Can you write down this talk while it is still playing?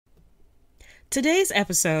Today's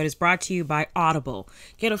episode is brought to you by Audible.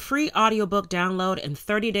 Get a free audiobook download and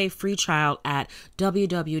 30-day free trial at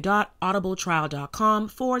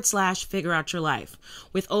www.audibletrial.com/figureoutyourlife.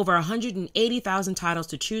 With over 180,000 titles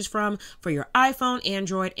to choose from for your iPhone,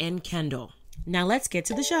 Android, and Kindle. Now let's get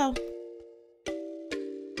to the show.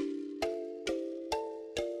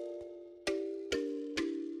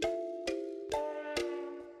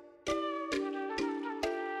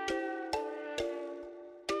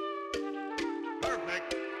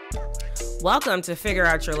 Welcome to Figure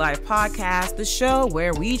Out Your Life podcast, the show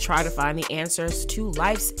where we try to find the answers to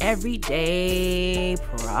life's everyday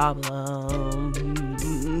problems.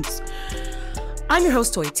 I'm your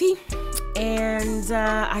host, Toy T, and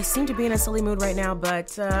I seem to be in a silly mood right now,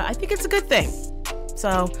 but I think it's a good thing.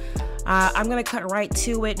 So I'm going to cut right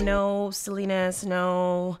to it. No silliness,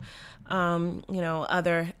 no,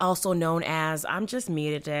 other, also known as I'm just me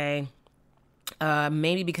today.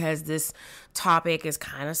 Maybe because this topic is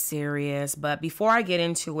kind of serious, but before I get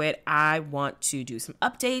into it, I want to do some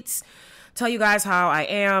updates, tell you guys how I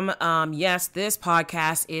am. Yes, this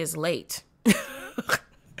podcast is late.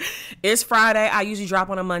 It's Friday. I usually drop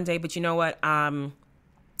on a Monday, but you know what? Done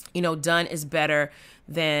is better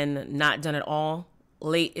than not done at all.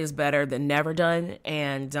 Late is better than never done.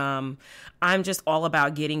 And I'm just all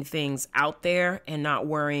about getting things out there and not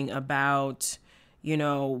worrying about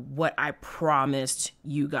what I promised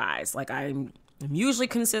you guys. Like I'm usually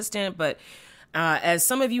consistent, but as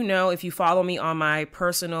some of you know, if you follow me on my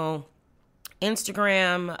personal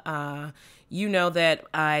Instagram, you know that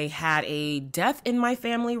I had a death in my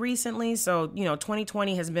family recently. So,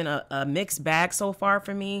 2020 has been a mixed bag so far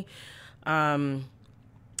for me. My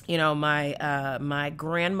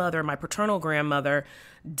grandmother, my paternal grandmother,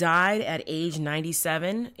 died at age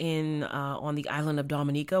 97 on the island of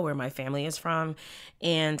Dominica, where my family is from.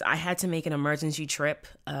 And I had to make an emergency trip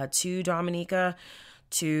to Dominica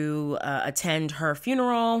to attend her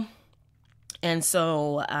funeral. And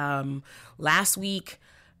so last week,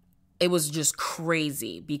 it was just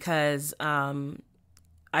crazy because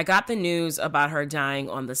I got the news about her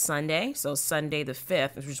dying on the Sunday. So Sunday the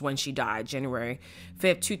 5th, which is when she died, January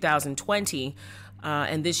 5th, 2020.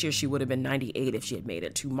 And this year she would have been 98 if she had made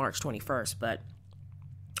it to March 21st. But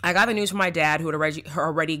I got the news from my dad, who had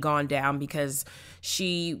already gone down because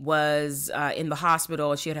she was in the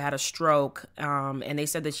hospital. She had a stroke, and they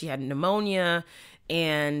said that she had pneumonia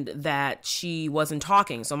and that she wasn't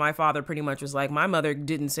talking. So my father pretty much was like, my mother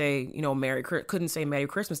didn't say, couldn't say Merry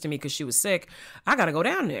Christmas to me because she was sick. I got to go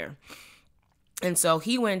down there. And so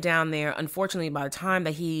he went down there. Unfortunately, by the time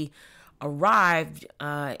that he arrived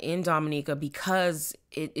in Dominica, because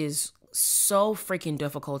it is so freaking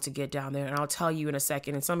difficult to get down there, and I'll tell you in a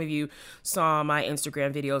second, and some of you saw my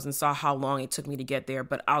Instagram videos and saw how long it took me to get there,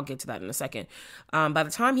 but I'll get to that in a second. By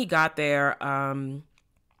the time he got there,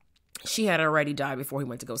 she had already died before he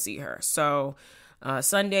went to go see her. So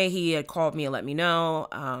Sunday he had called me and let me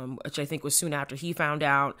know, which I think was soon after he found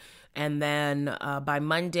out. And then by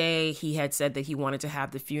Monday he had said that he wanted to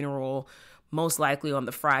have the funeral most likely on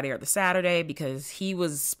the Friday or the Saturday, because he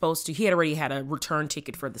had already had a return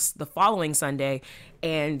ticket for the following Sunday,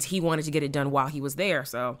 and he wanted to get it done while he was there.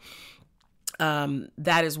 So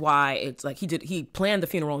that is why it's like he planned the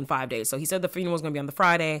funeral in 5 days. So he said the funeral was going to be on the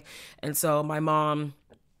Friday. And so my mom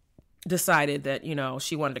decided that,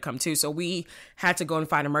 she wanted to come too. So we had to go and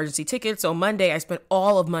find emergency tickets. So Monday, I spent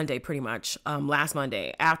all of Monday pretty much, last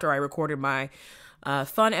Monday, after I recorded my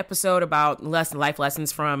fun episode about life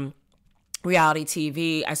lessons from reality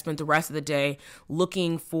TV. I spent the rest of the day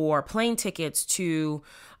looking for plane tickets to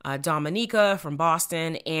Dominica from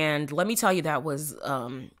Boston. And let me tell you, that was,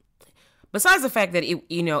 besides the fact that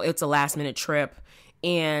it's a last minute trip,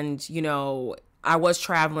 and, I was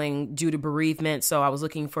traveling due to bereavement. So I was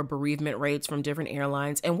looking for bereavement rates from different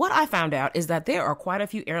airlines. And what I found out is that there are quite a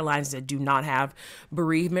few airlines that do not have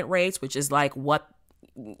bereavement rates, which is like, what?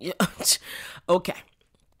 Okay.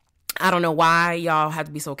 I don't know why y'all have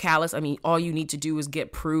to be so callous. I mean, all you need to do is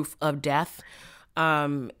get proof of death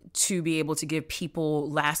to be able to give people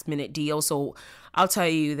last minute deals. So I'll tell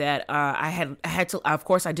you that I had to, of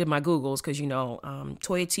course, I did my Googles because,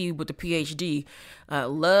 Toya T with the PhD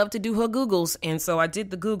love to do her Googles. And so I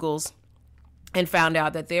did the Googles and found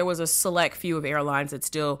out that there was a select few of airlines that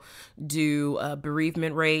still do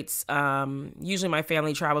bereavement rates. Usually my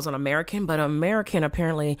family travels on American, but American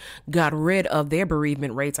apparently got rid of their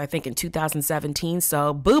bereavement rates, I think, in 2017.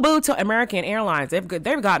 So boo-boo to American Airlines.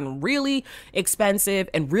 They've gotten really expensive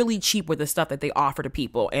and really cheap with the stuff that they offer to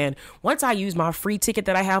people. And once I use my free ticket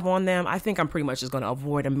that I have on them, I think I'm pretty much just going to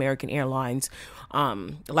avoid American Airlines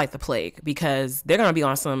like the plague, because they're going to be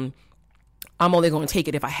on some I'm only going to take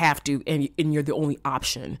it if I have to, and you're the only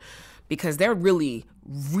option, because they're really,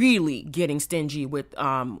 really getting stingy with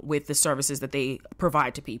the services that they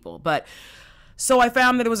provide to people. But so I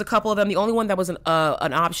found that there was a couple of them. The only one that was an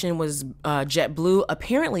option was JetBlue.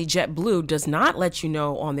 Apparently, JetBlue does not let you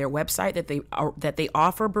know on their website that they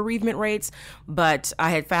offer bereavement rates. But I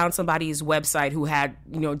had found somebody's website who had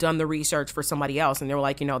done the research for somebody else, and they were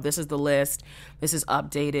like, this is the list, this is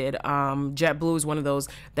updated. JetBlue is one of those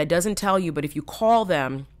that doesn't tell you, but if you call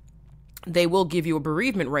them, they will give you a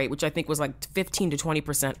bereavement rate, which I think was like 15 to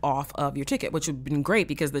 20% off of your ticket, which would have been great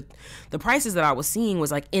because the prices that I was seeing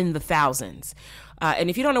was like in the thousands.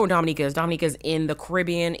 And if you don't know where Dominica is in the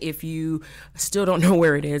Caribbean. If you still don't know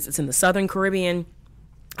where it is, it's in the Southern Caribbean,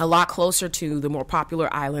 a lot closer to the more popular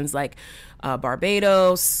islands like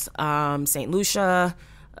Barbados, St. Lucia,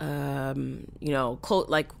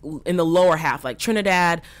 like in the lower half, like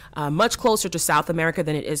Trinidad, much closer to South America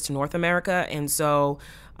than it is to North America. And so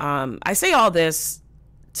I say all this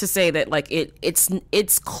to say that like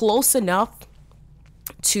it's close enough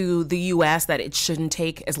to the U.S. that it shouldn't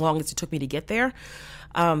take as long as it took me to get there.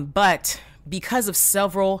 But because of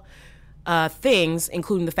several things,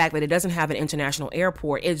 including the fact that it doesn't have an international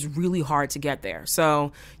airport, it's really hard to get there.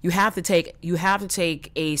 So you have to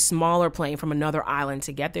take a smaller plane from another island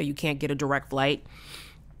to get there. You can't get a direct flight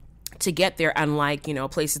to get there, unlike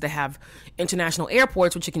places that have international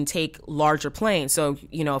airports, which you can take larger planes. So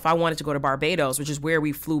if I wanted to go to Barbados, which is where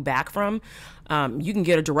we flew back from, you can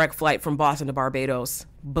get a direct flight from Boston to Barbados.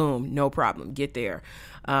 Boom, no problem, get there.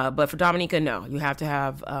 But for Dominica, no, you have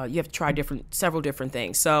to try several different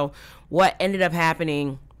things. So what ended up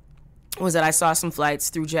happening was that I saw some flights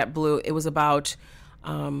through JetBlue. It was about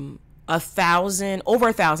over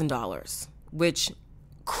 $1,000, which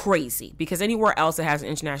crazy, because anywhere else that has an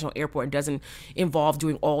international airport and doesn't involve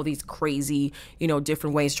doing all these crazy,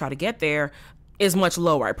 different ways to try to get there, is much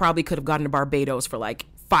lower. I probably could have gotten to Barbados for like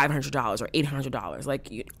 $500 or $800,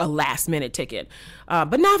 like a last minute ticket,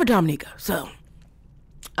 but not for Dominica. So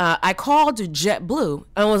I called JetBlue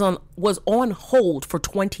and was on hold for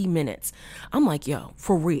 20 minutes. I'm like, yo,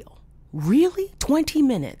 for real? Really? 20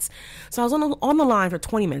 minutes? So I was on the line for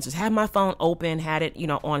 20 minutes. Just had my phone open, had it,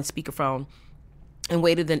 on speakerphone, and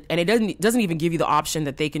waited. And it doesn't even give you the option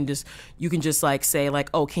that you can just like say like,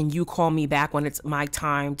 oh, can you call me back when it's my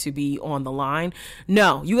time to be on the line?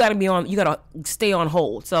 No, you got to stay on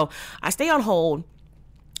hold. So I stay on hold.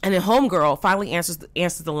 And then homegirl finally answers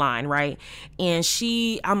the line, right? And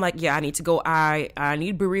I'm like, yeah, I need to go. I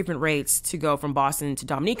need bereavement rates to go from Boston to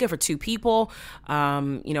Dominica for 2 people.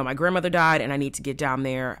 My grandmother died, and I need to get down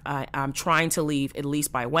there. I'm trying to leave at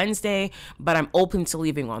least by Wednesday, but I'm open to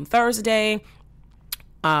leaving on Thursday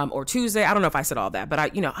or Tuesday. I don't know if I said all that, but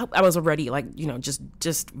I was already like,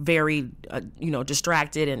 just very,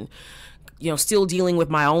 distracted and, still dealing with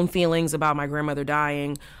my own feelings about my grandmother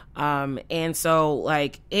dying. And so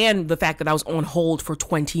like, and the fact that I was on hold for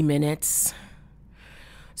 20 minutes.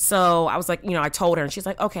 So I was like, I told her, and she's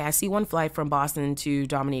like, okay, I see one flight from Boston to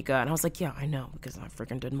Dominica. And I was like, yeah, I know, because I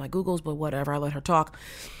freaking did my Googles, but whatever. I let her talk.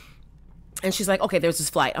 And she's like, okay, there's this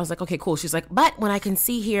flight. I was like, okay, cool. She's like, but when I can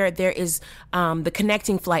see here, there is, the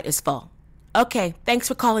connecting flight is full. Okay, thanks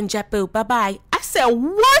for calling JetBlue. Bye-bye. I said,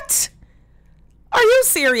 what? Are you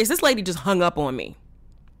serious? This lady just hung up on me.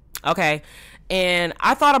 Okay. And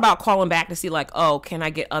I thought about calling back to see like, oh, can I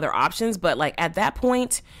get other options? But like at that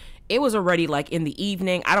point, it was already like in the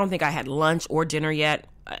evening. I don't think I had lunch or dinner yet.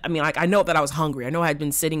 I mean, like, I know that I was hungry. I know I had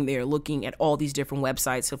been sitting there looking at all these different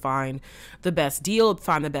websites to find the best deal,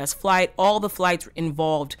 find the best flight. All the flights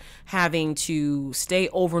involved having to stay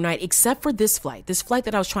overnight, except for this flight. This flight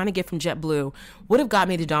that I was trying to get from JetBlue would have got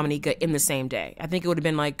me to Dominica in the same day. I think it would have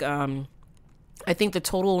been like, I think the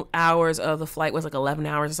total hours of the flight was like 11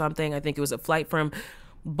 hours or something. I think it was a flight from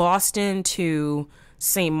Boston to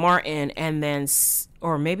St. Martin, and then,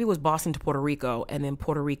 or maybe it was Boston to Puerto Rico, and then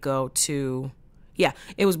Puerto Rico to, yeah,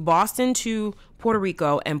 it was Boston to Puerto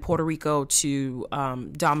Rico and Puerto Rico to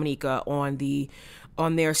Dominica on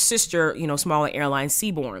their sister, smaller airline,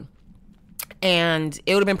 Seabourn. And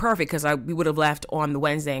it would have been perfect because we would have left on the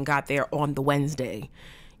Wednesday and got there on the Wednesday.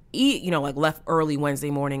 Like left early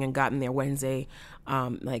Wednesday morning and gotten there Wednesday,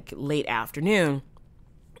 like late afternoon.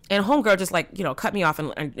 And homegirl just like, cut me off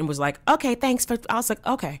and was like, okay, thanks. I was like,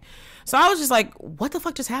 okay. So I was just like, what the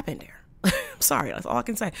fuck just happened there? I'm sorry. That's all I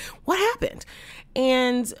can say. What happened?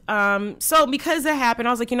 And so because that happened,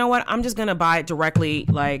 I was like, you know what? I'm just going to buy it directly.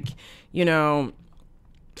 Like, I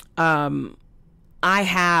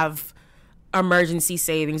have emergency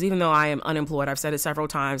savings, even though I am unemployed. I've said it several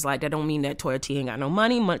times. Like, that don't mean that Toya T ain't got no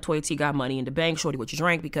money. Toya T got money in the bank. Shorty, what you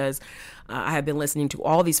drank? Because I have been listening to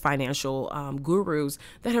all these financial gurus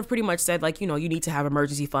that have pretty much said, like, you know, you need to have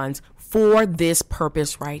emergency funds for this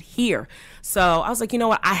purpose right here. So I was like, you know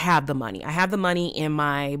what? I have the money. I have the money in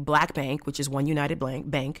my black bank, which is One United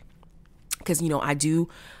Bank, because, you know, I do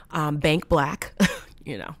bank black,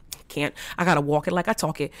 you know. I gotta walk it like I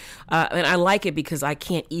talk it, and I like it because I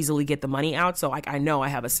can't easily get the money out. So I know I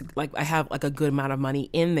have a good amount of money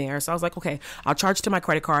in there. So I was like, okay, I'll charge to my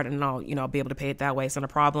credit card and I'll be able to pay it that way. It's not a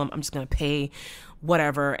problem. I'm just gonna pay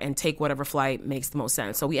whatever and take whatever flight makes the most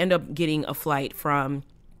sense. So we end up getting a flight from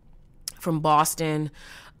Boston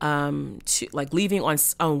to like leaving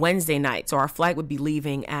on Wednesday night. So our flight would be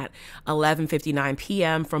leaving at 11:59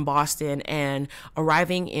 p.m. from Boston and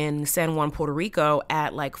arriving in San Juan, Puerto Rico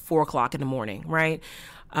at like 4:00 in the morning, right?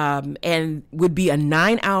 And would be a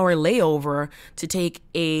 9-hour layover to take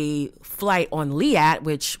a flight on Liat,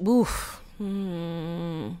 which,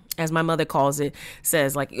 as my mother calls it,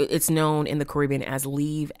 says, like, it's known in the Caribbean as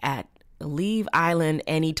Leave Island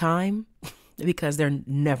Anytime. Because they're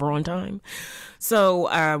never on time.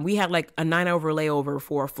 So we had like a 9-hour layover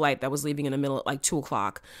for a flight that was leaving in the middle at like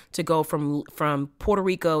 2:00 to go from Puerto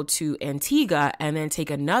Rico to Antigua, and then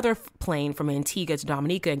take another plane from Antigua to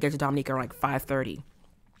Dominica and get to Dominica like 5:30.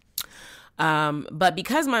 But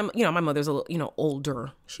because my mother's a little,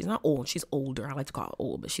 older, she's not old, she's older. I like to call her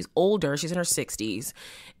old, but she's older. She's in her 60s.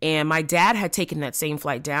 And my dad had taken that same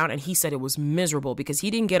flight down, and he said it was miserable because he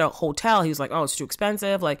didn't get a hotel. He was like, oh, it's too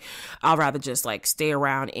expensive. Like, I'll rather just like stay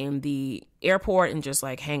around in the airport and just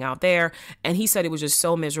like hang out there. And he said it was just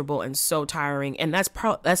so miserable and so tiring. And that's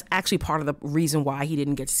actually part of the reason why he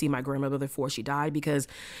didn't get to see my grandmother before she died, because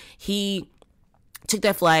he took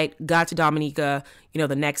that flight, got to Dominica,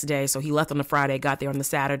 the next day. So he left on the Friday, got there on the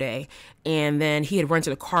Saturday, and then he had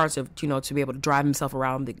rented a car to be able to drive himself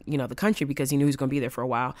around the country because he knew he was going to be there for a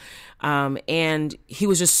while. And he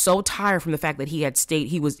was just so tired from the fact that he had stayed.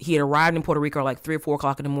 He had arrived in Puerto Rico like 3 or 4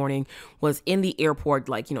 o'clock in the morning, was in the airport,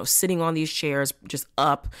 like, sitting on these chairs just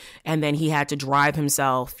up. And then he had to drive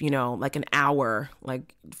himself, like an hour,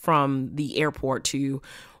 like from the airport to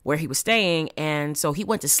where he was staying. And so he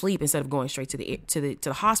went to sleep instead of going straight to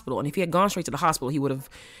the hospital. And if he had gone straight to the hospital, he would have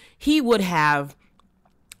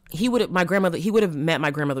met my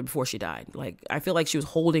grandmother before she died. Like, I feel like she was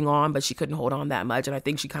holding on, but she couldn't hold on that much. And I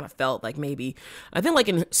think she kind of felt like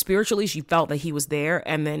spiritually, she felt that he was there,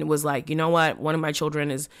 and then it was like, you know what? One of my children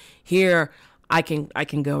is here. I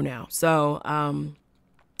can go now. So,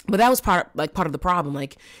 but that was part of the problem.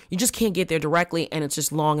 Like, you just can't get there directly, and it's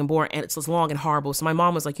just long and boring, and it's just long and horrible. So my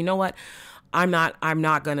mom was like, you know what? I'm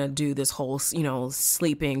not gonna do this whole,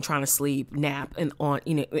 sleeping, trying to sleep, nap, and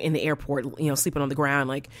in the airport, sleeping on the ground.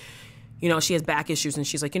 Like, she has back issues, and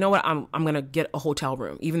she's like, you know what? I'm gonna get a hotel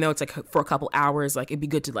room, even though it's like for a couple hours. Like, it'd be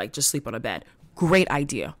good to like just sleep on a bed. Great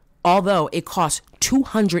idea. Although it costs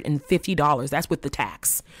 $250. That's with the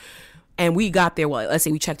tax. And we got there. Well, let's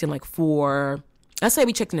say we checked in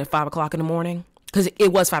at 5 o'clock in the morning, because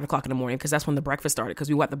it was 5 o'clock in the morning, because that's when the breakfast started, because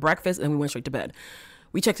we went to breakfast and we went straight to bed.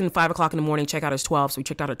 We checked in at 5 o'clock in the morning, check out is 12. So we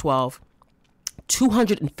checked out at 12,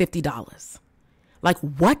 $250. Like,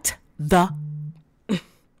 what the?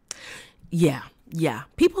 Yeah.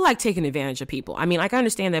 People like taking advantage of people. I mean, like, I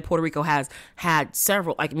understand that Puerto Rico has had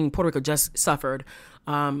several, Puerto Rico just suffered,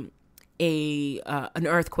 an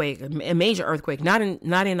earthquake, a major earthquake, not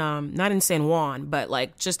in San Juan, but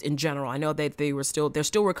like just in general. I know that they're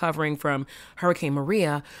still recovering from Hurricane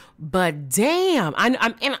Maria, but damn,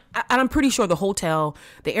 I'm pretty sure the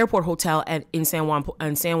airport hotel in San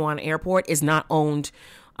Juan Airport is not owned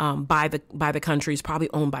by the country. It's probably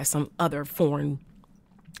owned by some other foreign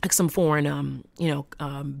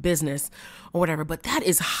business or whatever. But that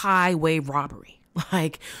is highway robbery.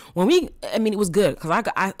 Like, it was good,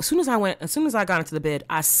 because as soon as I got into the bed,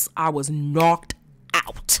 I was knocked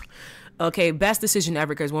out. Okay, best decision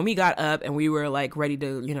ever, because when we got up and we were like ready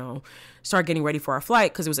to, start getting ready for our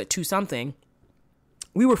flight, because it was at 2-something,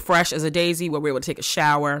 we were fresh as a daisy, where we were able to take a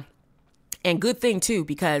shower. And good thing too,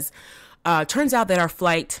 because turns out that our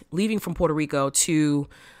flight leaving from Puerto Rico to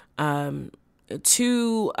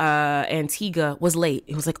Antigua was late.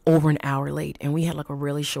 It was like over an hour late, and we had like a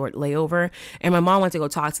really short layover. And my mom went to go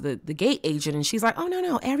talk to the gate agent, and she's like, oh,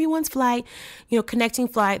 no, everyone's flight, connecting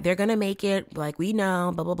flight, they're gonna make it, like, we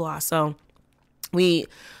know, blah blah blah. So We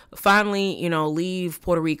finally, leave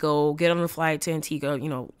Puerto Rico, get on the flight to Antigua,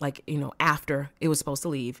 after it was supposed to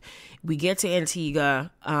leave. We get to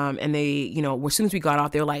Antigua, and they, as soon as we got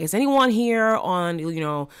off, they were like, is anyone here on,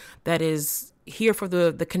 that is here for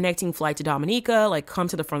the connecting flight to Dominica? Like, come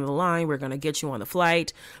to the front of the line. We're going to get you on the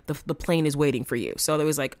flight. The plane is waiting for you. So there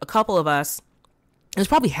was like a couple of us. It was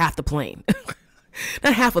probably half the plane.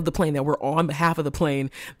 Not half of the plane that we're on, but half of the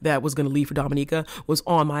plane that was going to leave for Dominica was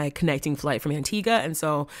on my connecting flight from Antigua. And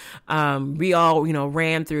so we all,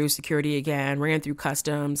 ran through security again, ran through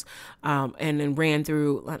customs, and then ran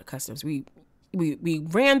through a lot of customs. We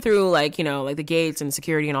ran through like the gates and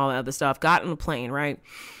security and all that other stuff, got on the plane, right?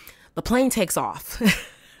 The plane takes off.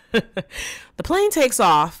 The plane takes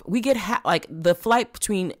off. We get the flight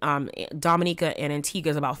between Dominica and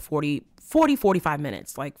Antigua is about 45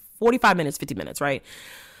 minutes, like 45 minutes, 50 minutes, right?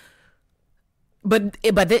 But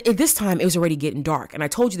at this time, it was already getting dark. And I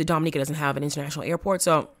told you that Dominica doesn't have an international airport.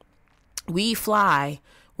 So we fly.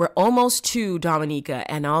 We're almost to Dominica.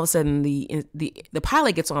 And all of a sudden, the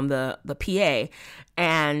pilot gets on the PA.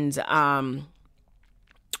 And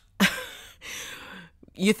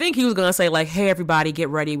you think he was going to say, like, hey, everybody, get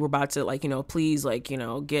ready. We're about to, please,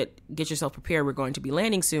 get yourself prepared. We're going to be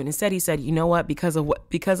landing soon. Instead, he said, you know what? Because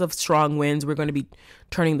of strong winds, we're going to be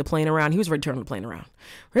turning the plane around. He was ready to turn the plane around.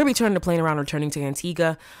 We're going to be turning the plane around, returning to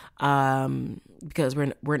Antigua, because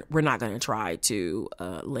we're not going to try to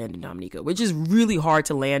land in Dominica, which is really hard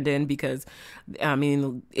to land in because,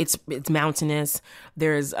 it's mountainous.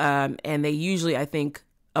 There's, and they usually, I think,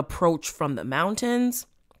 approach from the mountains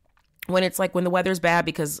when it's when the weather's bad,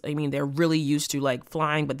 because they're really used to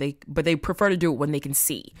flying, but they prefer to do it when they can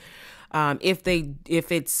see. If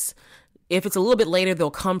it's a little bit later, they'll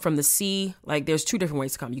come from the sea. There's two different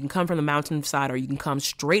ways to come. You can come from the mountainside, or you can come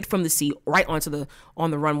straight from the sea right on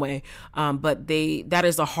the runway. But that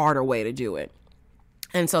is the harder way to do it.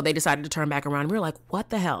 And so they decided to turn back around. We were like, what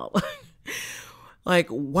the hell?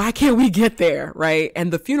 Why can't we get there? Right.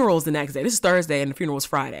 And the funeral is the next day. This is Thursday and the funeral is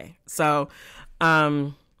Friday. So,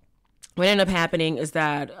 what ended up happening is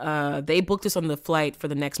that they booked us on the flight for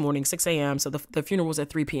the next morning, 6 a.m. So the funeral was at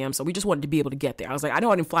 3 p.m. So we just wanted to be able to get there. I was like, I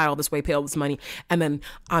know I didn't fly all this way, pay all this money, and then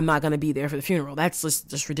I'm not going to be there for the funeral. That's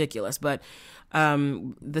just ridiculous. But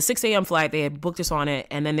the 6 a.m. flight, they had booked us on it.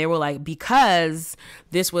 And then they were like, because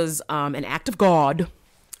this was an act of God,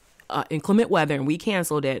 inclement weather, and we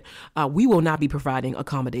canceled it, we will not be providing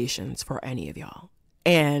accommodations for any of y'all.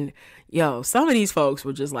 And some of these folks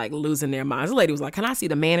were just losing their minds. The lady was like, can I see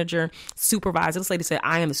the manager, supervisor? This lady said,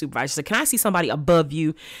 I am the supervisor. She said, can I see somebody above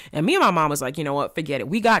you? And me and my mom was like, you know what, forget it.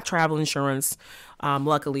 We got travel insurance,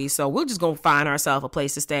 luckily. So we're just going to find ourselves a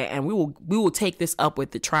place to stay, and we will take this up with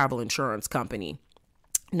the travel insurance company,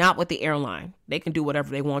 not with the airline. They can do whatever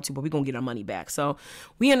they want to, but we're going to get our money back. So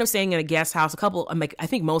we ended up staying in a guest house. I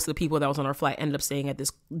think most of the people that was on our flight ended up staying at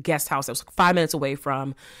this guest house that was 5 minutes away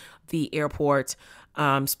from the airport.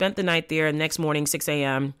 Spent the night there. Next morning, 6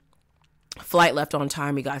 a.m. Flight left on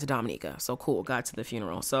time. We got to Dominica. So cool. Got to the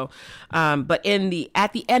funeral. So, but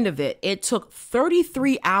at the end of it, it took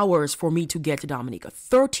 33 hours for me to get to Dominica.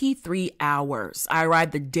 33 hours. I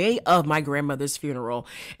arrived the day of my grandmother's funeral,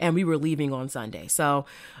 and we were leaving on Sunday. So,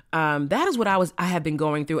 that is what I have been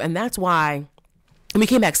going through. And that's why, and we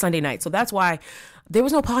came back Sunday night. So that's why there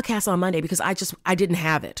was no podcast on Monday, because I didn't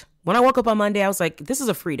have it. When I woke up on Monday, I was like, this is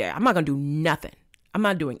a free day. I'm not going to do nothing. I'm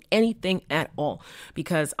not doing anything at all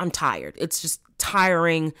because I'm tired. It's just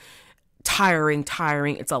tiring.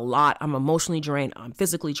 It's a lot. I'm emotionally drained. I'm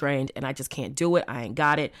physically drained, and I just can't do it. I ain't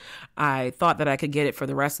got it. I thought that I could get it for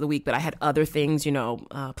the rest of the week, but I had other things,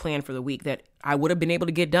 planned for the week that I would have been able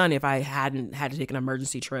to get done if I hadn't had to take an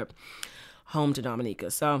emergency trip home to Dominica.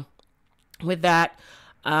 So with that,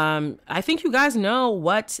 I think you guys know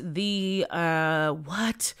what the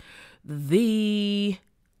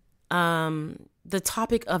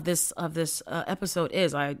topic of this episode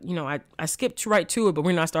is. I skipped right to it, but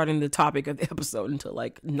we're not starting the topic of the episode until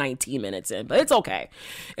 19 minutes in, but it's okay.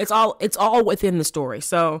 It's all within the story.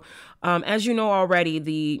 So, as you know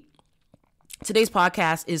already, today's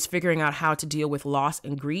podcast is figuring out how to deal with loss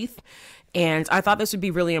and grief. And I thought this would be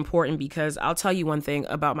really important because I'll tell you one thing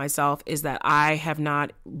about myself is that I have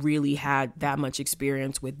not really had that much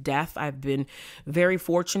experience with death. I've been very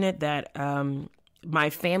fortunate that,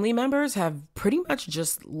 my family members have pretty much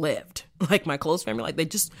just lived, my close family,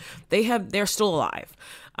 they're still alive.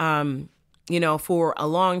 For a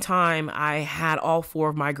long time, I had all four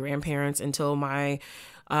of my grandparents until my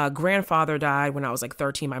grandfather died when I was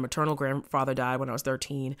 13. My maternal grandfather died when I was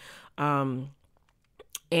 13. And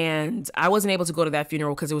I wasn't able to go to that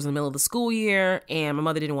funeral because it was in the middle of the school year and my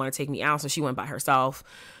mother didn't want to take me out. So she went by herself.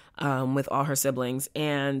 with all her siblings.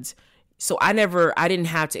 And so I didn't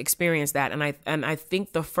have to experience that. And I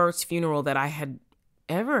think the first funeral that I had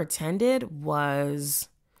ever attended was,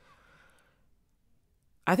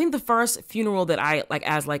 I think the first funeral that I like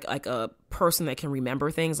as like a person that can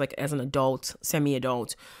remember things, like as an adult,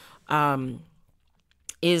 semi-adult,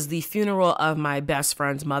 is the funeral of my best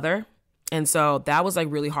friend's mother. And so that was like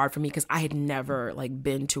really hard for me because I had never like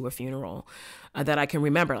been to a funeral that I can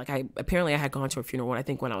remember. Like I had gone to a funeral I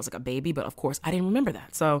think when I was like a baby, but of course I didn't remember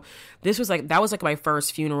that. So that was like my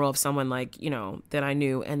first funeral of someone like, that I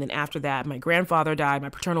knew. And then after that, my grandfather died, my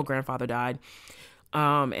paternal grandfather died.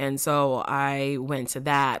 And so I went to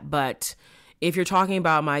that. But if you're talking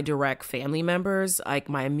about my direct family members, like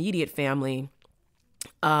my immediate family,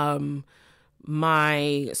 so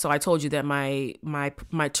I told you that my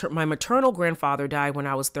maternal grandfather died when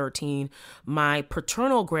I was 13. My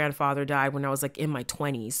paternal grandfather died when I was like in my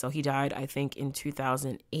 20s. So he died, I think, in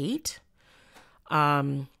 2008.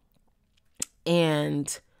 And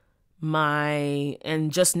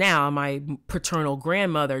just now my paternal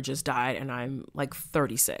grandmother just died and I'm like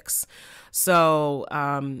 36. So,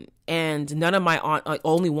 and none of my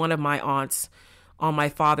only one of my aunts on my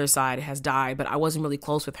father's side has died, but I wasn't really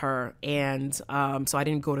close with her. And, so I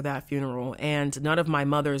didn't go to that funeral, and none of my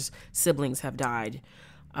mother's siblings have died.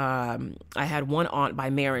 I had one aunt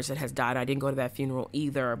by marriage that has died. I didn't go to that funeral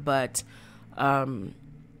either, but,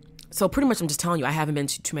 so pretty much I'm just telling you, I haven't been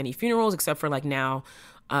to too many funerals except for like now.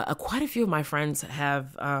 Quite a few of my friends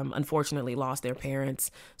have unfortunately lost their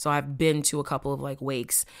parents. So I've been to a couple of like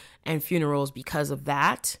wakes and funerals because of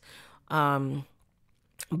that.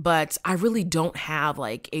 But I really don't have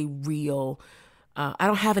like a real, I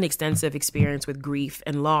don't have an extensive experience with grief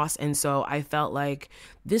and loss. And so I felt like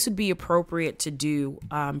this would be appropriate to do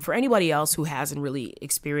for anybody else who hasn't really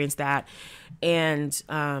experienced that. And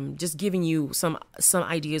just giving you some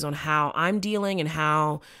ideas on how I'm dealing and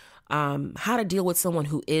how to deal with someone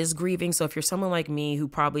who is grieving. So if you're someone like me who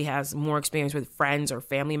probably has more experience with friends or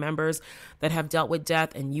family members that have dealt with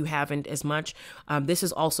death and you haven't as much, this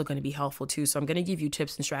is also going to be helpful too. So I'm going to give you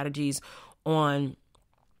tips and strategies on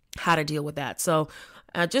how to deal with that. So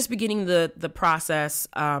just beginning the process,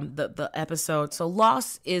 the episode. So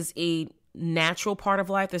loss is a natural part of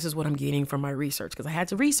life. This is what I'm getting from my research because I had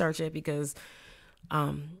to research it because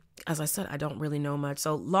as I said, I don't really know much.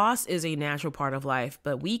 So loss is a natural part of life,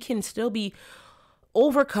 but we can still be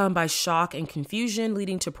overcome by shock and confusion,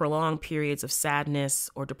 leading to prolonged periods of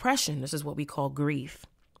sadness or depression. This is what we call grief.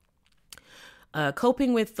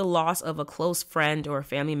 Coping with the loss of a close friend or a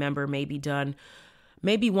family member may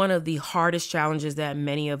be one of the hardest challenges that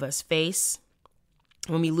many of us face.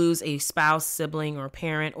 When we lose a spouse, sibling, or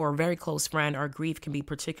parent, or a very close friend, our grief can be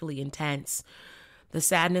particularly intense. The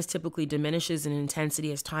sadness typically diminishes in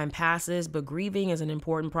intensity as time passes, but grieving is an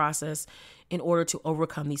important process in order to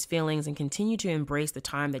overcome these feelings and continue to embrace the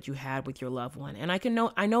time that you had with your loved one. And I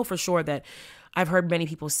know for sure that I've heard many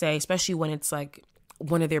people say, especially when it's like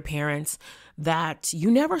one of their parents, that you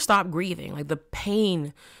never stop grieving. Like the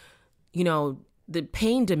pain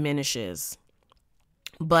diminishes,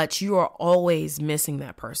 but you are always missing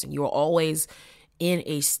that person. You are always in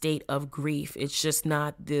a state of grief. It's just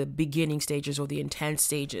not the beginning stages or the intense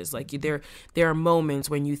stages. Like there are moments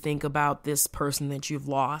when you think about this person that you've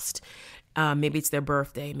lost. Maybe it's their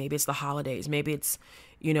birthday, maybe it's the holidays, maybe it's,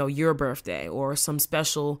 your birthday or some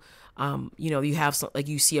special, you have some, like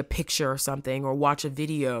you see a picture or something or watch a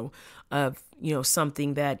video of,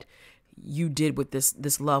 something that you did with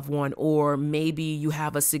this loved one, or maybe you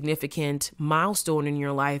have a significant milestone in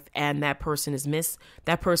your life and that person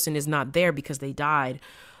is not there because they died.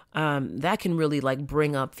 That can really like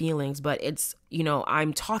bring up feelings, but it's,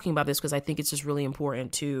 I'm talking about this because I think it's just really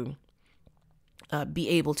important to be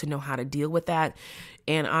able to know how to deal with that.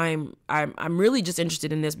 And I'm really just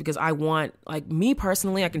interested in this because I want, like me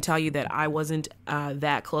personally, I can tell you that I wasn't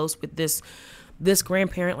that close with this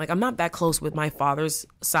grandparent. Like I'm not that close with my father's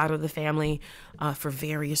side of the family for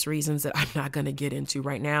various reasons that I'm not going to get into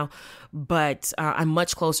right now. But I'm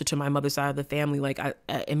much closer to my mother's side of the family. Like I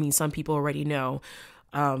mean, some people already know.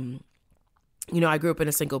 I grew up in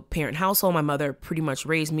a single parent household. My mother pretty much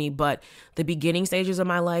raised me, but the beginning stages of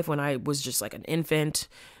my life when I was just like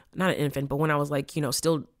not an infant, but when I was like,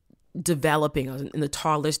 still developing, I was in the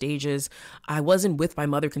toddler stages, I wasn't with my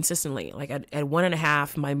mother consistently. Like at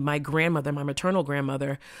 1.5, my grandmother, my maternal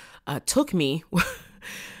grandmother, took me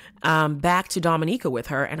back to Dominica with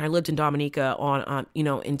her, and I lived in Dominica on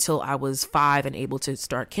until I was 5 and able to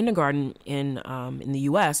start kindergarten in the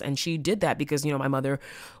U.S. And she did that because my mother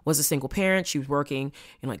was a single parent. She was working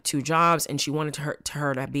in like 2 jobs, and she wanted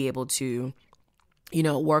her to be able to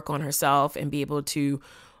work on herself and be able to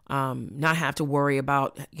not have to worry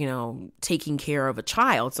about, taking care of a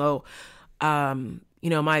child. So,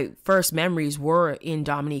 my first memories were in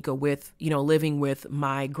Dominica with, living with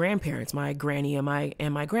my grandparents, my granny and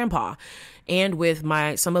my grandpa, and with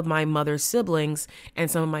some of my mother's siblings and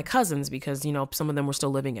some of my cousins, because, some of them were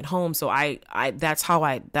still living at home. So that's how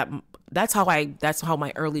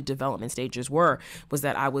my early development stages was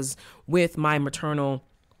that I was with my maternal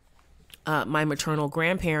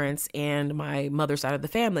grandparents and my mother's side of the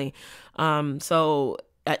family.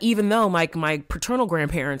 Even though my paternal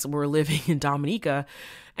grandparents were living in Dominica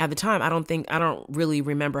at the time, I don't really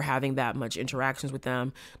remember having that much interactions with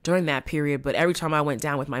them during that period. But every time I went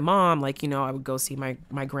down with my mom, I would go see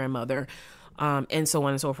my grandmother, and so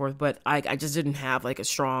on and so forth. But I just didn't have a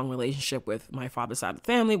strong relationship with my father's side of the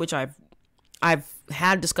family, which I've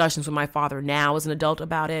had discussions with my father now as an adult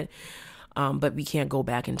about it. But we can't go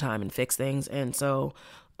back in time and fix things. And so,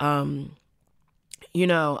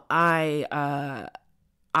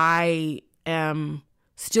 I am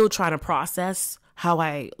still trying to process how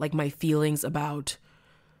my feelings about,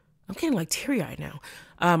 I'm getting teary-eyed now.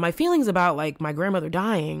 My feelings about my grandmother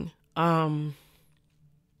dying.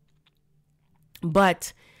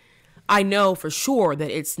 But I know for sure that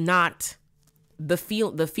it's not the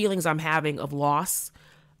feelings I'm having of loss,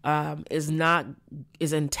 is not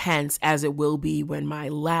as intense as it will be when my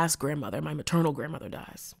last grandmother, my maternal grandmother,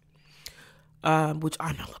 dies, which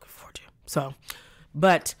I'm not looking forward to.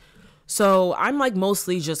 So I'm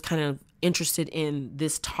mostly just kind of interested in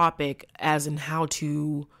this topic as in how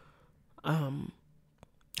to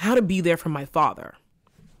be there for my father.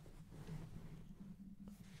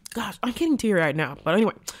 Gosh, I'm getting teary right now. But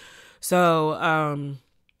anyway, so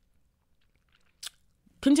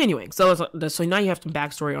continuing. So now you have some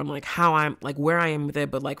backstory on how I'm where I am with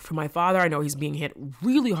it. But for my father, I know he's being hit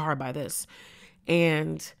really hard by this,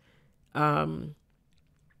 and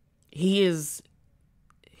he is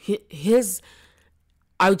his.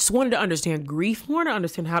 I just wanted to understand grief more, to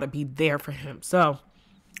understand how to be there for him. So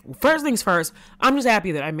first things first, I'm just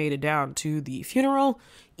happy that I made it down to the funeral,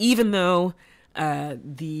 even though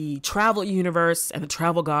the travel universe and the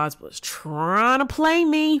travel gods was trying to play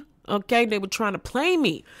me. Okay, they were trying to play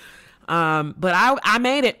me. But I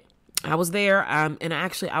made it. I was there. And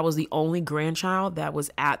actually, I was the only grandchild that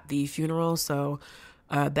was at the funeral. So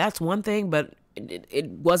that's one thing. But it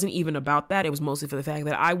wasn't even about that. It was mostly for the fact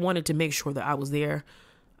that I wanted to make sure that I was there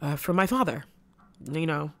for my father.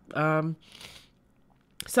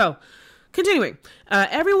 So continuing.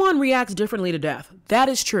 Everyone reacts differently to death. That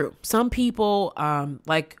is true. Some people,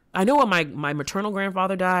 I know when my maternal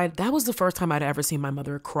grandfather died, that was the first time I'd ever seen my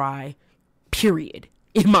mother cry, period,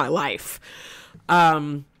 in my life.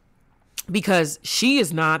 Because she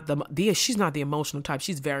is not she's not the emotional type.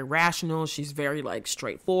 She's very rational. She's very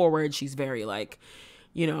straightforward. She's very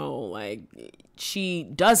she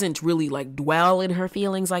doesn't really dwell in her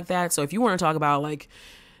feelings like that. So if you want to talk about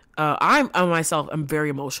I'm very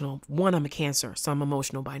emotional. One, I'm a Cancer, so I'm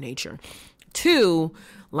emotional by nature. Two,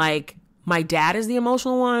 my dad is the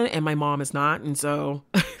emotional one and my mom is not. And so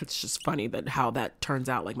it's just funny how that turns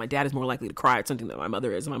out. My dad is more likely to cry at something than my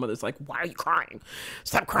mother is. And my mother's like, why are you crying?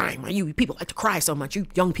 Stop crying. Why you people like to cry so much? You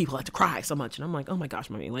young people like to cry so much. And I'm like, oh my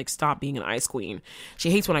gosh, mommy, stop being an ice queen.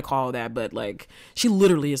 She hates when I call her that, but she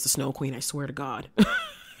literally is the snow queen. I swear to God.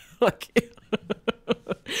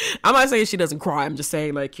 I'm not saying she doesn't cry. I'm just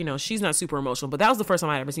saying she's not super emotional, but that was the first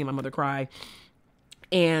time I'd ever seen my mother cry.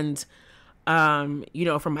 And, from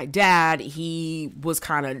my dad, he was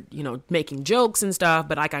kind of, making jokes and stuff,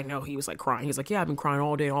 but I know he was crying. He's yeah, I've been crying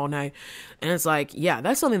all day, all night. And it's yeah,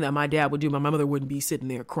 that's something that my dad would do, but my mother wouldn't be sitting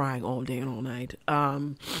there crying all day and all night.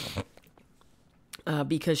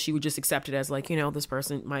 Because she would just accept it as this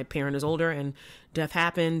person, my parent is older and death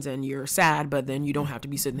happens and you're sad, but then you don't have to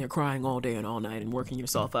be sitting there crying all day and all night and working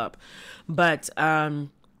yourself up. But,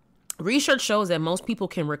 research shows that most people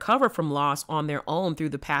can recover from loss on their own through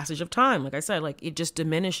the passage of time. Like I said, it just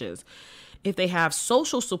diminishes if they have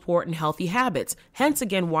social support and healthy habits. Hence,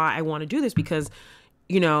 again, why I want to do this, because,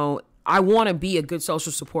 I want to be a good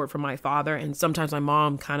social support for my father. And sometimes my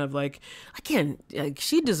mom kind of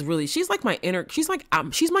she's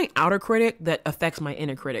my outer critic that affects my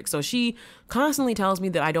inner critic. So she constantly tells me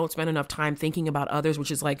that I don't spend enough time thinking about others, which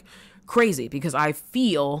is crazy because I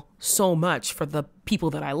feel so much for the people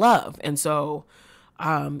that I love. And so,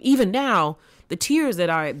 even now, the tears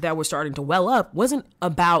that were starting to well up wasn't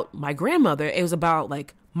about my grandmother. It was about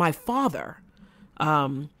my father,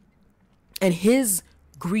 and his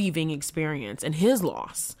grieving experience and his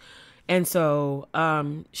loss. And so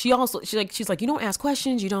she's like, you don't ask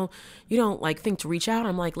questions, you don't like think to reach out.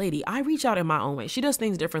 I'm like, lady, I reach out in my own way. She does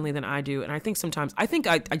things differently than I do. And I think sometimes I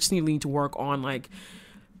just need to work on like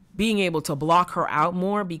being able to block her out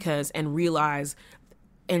more, and realize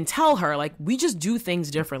and tell her, like, we just do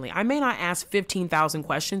things differently. I may not ask 15,000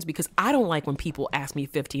 questions because I don't like when people ask me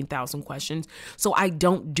 15,000 questions. So I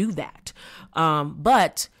don't do that.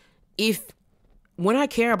 But when I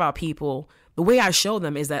care about people, the way I show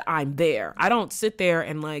them is that I'm there. I don't sit there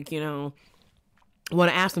and like, want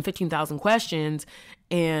to ask them 15,000 questions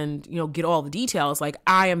and, get all the details. Like,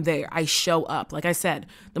 I am there. I show up. Like I said,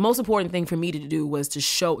 the most important thing for me to do was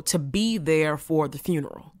to be there for the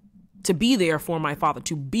funeral, to be there for my father,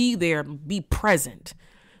 to be there, be present,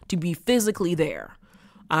 to be physically there,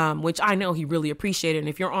 which I know he really appreciated. And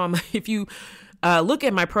if you look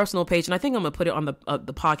at my personal page, and I think I'm gonna put it on the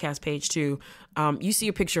podcast page too, you see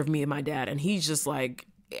a picture of me and my dad, and he's just like,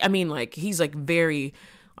 he's like very,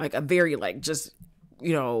 like a very like just,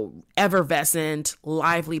 effervescent,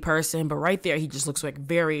 lively person. But right there, he just looks like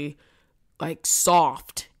very like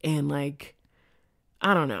soft and like,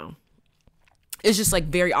 I don't know. It's just like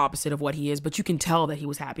very opposite of what he is, but you can tell that he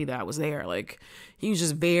was happy that I was there. Like, he was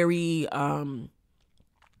just very, I don't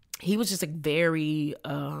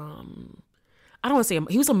want to say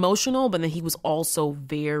he was emotional, but then he was also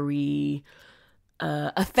very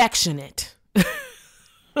affectionate.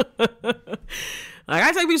 Like,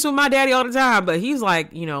 I take pictures with my daddy all the time, but he's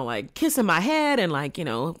like, like kissing my head and like,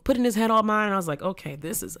 putting his head on mine. And I was like, okay,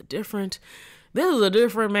 this is a different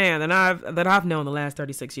man than I've known the last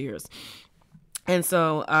 36 years. And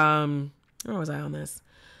so, where was I on this?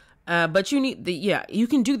 But you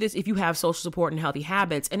can do this if you have social support and healthy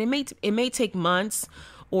habits, and it may take months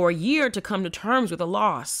or a year to come to terms with a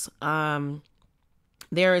loss.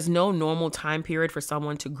 There is no normal time period for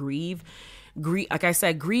someone to grieve. Like I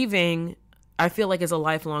said, grieving, I feel like, is a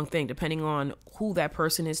lifelong thing, depending on who that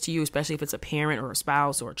person is to you, especially if it's a parent or a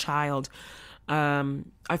spouse or a child.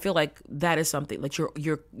 I feel like that is something like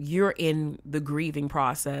you're in the grieving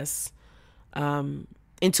process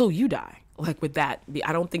until you die. Like with that,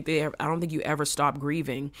 I don't think you ever stop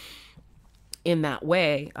grieving in that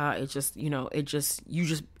way. You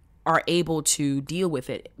just are able to deal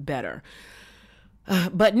with it better.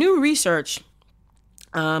 But new research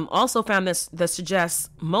also found this that suggests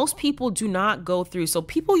most people do not go through. So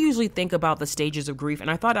people usually think about the stages of grief,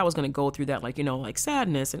 and I thought I was going to go through that, like, like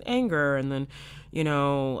sadness and anger, and then,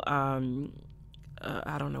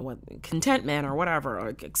 I don't know what, contentment or whatever, or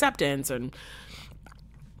acceptance and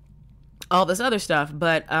all this other stuff.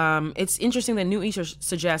 But it's interesting that new research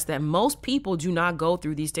suggests that most people do not go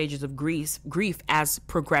through these stages of grief as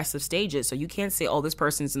progressive stages. So you can't say, oh, this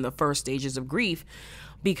person's in the first stages of grief,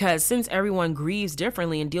 because since everyone grieves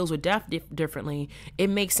differently and deals with death differently, it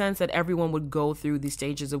makes sense that everyone would go through these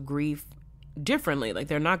stages of grief differently. Like,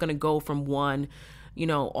 they're not going to go from 1,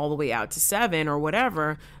 all the way out to 7 or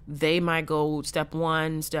whatever. They might go step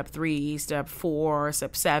 1, step 3, step 4,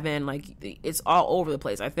 step 7. Like, it's all over the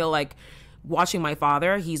place. I feel like watching my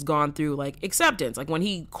father, he's gone through like acceptance. Like, when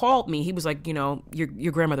he called me, he was like,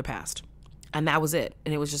 your grandmother passed, and that was it.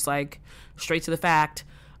 And it was just like straight to the fact.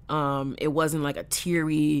 It wasn't like a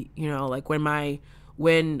teary, like when my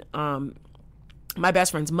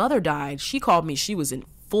best friend's mother died, she called me, she was in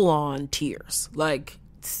full on tears, like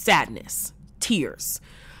sadness, tears.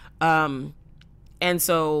 And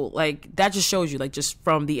so, like, that just shows you, like, just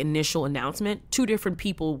from the initial announcement, 2 different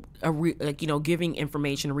people are giving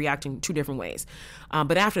information, reacting 2 different ways.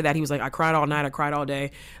 But after that, he was like, I cried all night, I cried all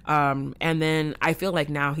day. And then I feel like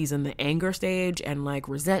now he's in the anger stage and like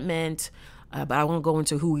resentment. But I won't go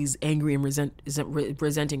into who he's angry and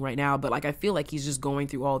resenting right now. But like, I feel like he's just going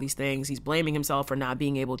through all these things. He's blaming himself for not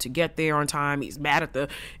being able to get there on time. He's mad at the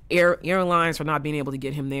airlines for not being able to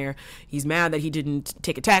get him there. He's mad that he didn't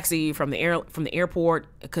take a taxi from the airport,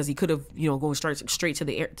 because he could have, gone straight to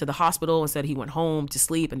the hospital. Instead, he went home to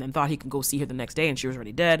sleep and then thought he could go see her the next day, and she was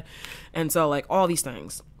already dead. And so, like, all these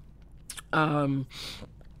things.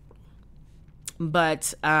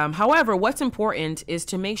 But however, what's important is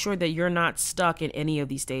to make sure that you're not stuck in any of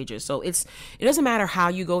these stages. So it doesn't matter how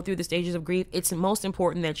you go through the stages of grief. It's most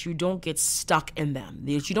important that you don't get stuck in them.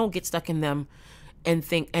 That you don't get stuck in them and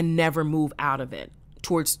think and never move out of it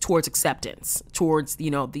towards acceptance, towards,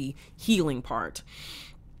 the healing part.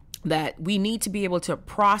 That we need to be able to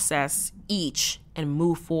process each and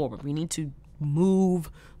move forward. We need to move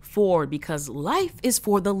forward because life is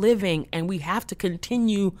for the living, and we have to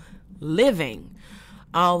continue living.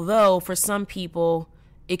 Although for some people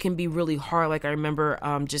it can be really hard. Like I remember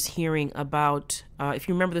just hearing about, if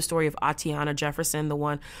you remember the story of Atiana Jefferson,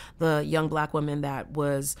 the young black woman that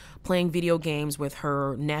was playing video games with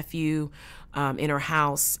her nephew in her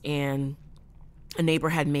house, and a neighbor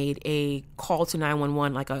had made a call to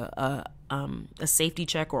 911, like a safety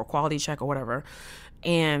check or a quality check or whatever.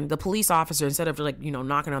 And the police officer, instead of like,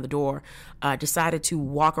 knocking on the door, decided to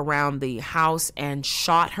walk around the house and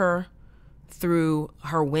shot her through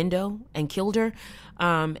her window and killed her.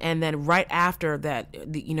 And then right after that,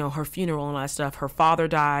 her funeral and all that stuff, her father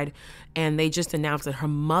died, and they just announced that her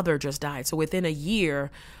mother just died. So within a year,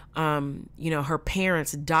 her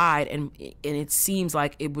parents died, and it seems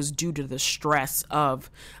like it was due to the stress of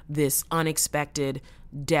this unexpected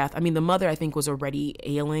death. I mean, the mother, I think, was already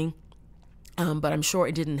ailing, but I'm sure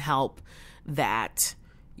it didn't help that,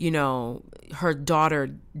 her daughter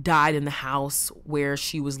died in the house where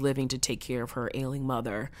she was living to take care of her ailing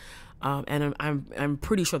mother. And I'm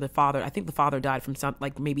pretty sure the father died from some,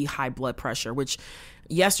 like, maybe high blood pressure, which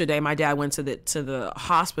yesterday my dad went to the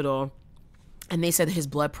hospital, and they said that his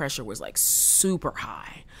blood pressure was like super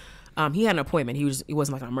high. He had an appointment. It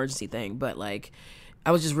wasn't like an emergency thing, but like,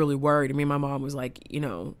 I was just really worried. I mean, my mom was like,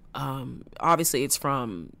 obviously it's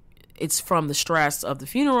from the stress of the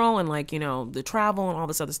funeral and like, the travel and all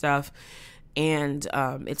this other stuff. And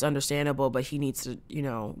it's understandable, but he needs to,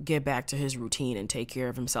 get back to his routine and take care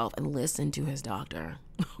of himself and listen to his doctor.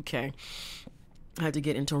 Okay. I had to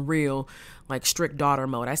get into real, like, strict daughter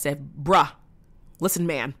mode. I said, bruh, listen,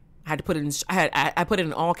 man. I had to put it in, I put it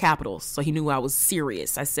in all capitals so he knew I was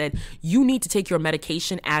serious. I said, you need to take your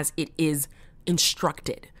medication as it is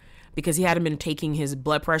instructed, because he hadn't been taking his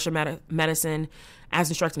blood pressure medicine as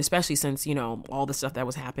instructed, especially since, all the stuff that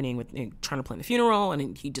was happening with trying to plan the funeral.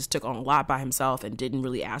 And he just took on a lot by himself and didn't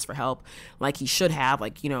really ask for help like he should have.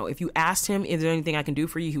 Like, if you asked him, is there anything I can do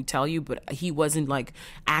for you? He'd tell you, but he wasn't like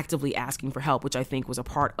actively asking for help, which I think was a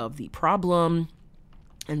part of the problem.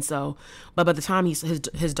 And so, but by the time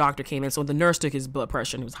his doctor came in, so the nurse took his blood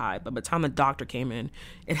pressure and it was high, but by the time the doctor came in,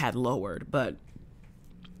 it had lowered. But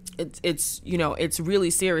it's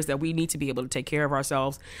really serious that we need to be able to take care of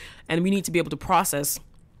ourselves, and we need to be able to process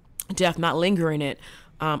death, not linger in it.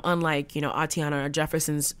 Unlike, Atiana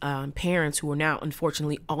Jefferson's parents, who are now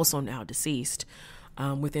unfortunately also now deceased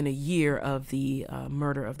within a year of the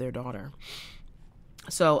murder of their daughter.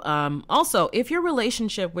 So also, if your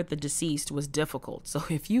relationship with the deceased was difficult, so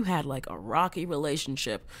if you had like a rocky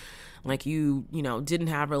relationship, like you didn't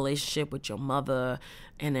have a relationship with your mother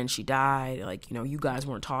and then she died, like, you guys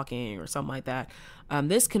weren't talking or something like that,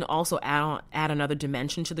 this can also add another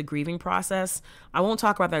dimension to the grieving process. I won't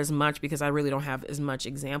talk about that as much because I really don't have as much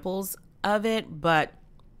examples of it, but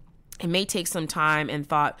it may take some time and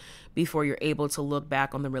thought before you're able to look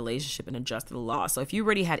back on the relationship and adjust to the loss. So if you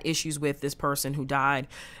already had issues with this person who died,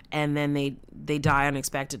 and then they die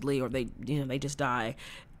unexpectedly, or they just die,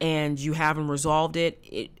 and you haven't resolved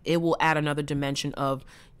it, it will add another dimension of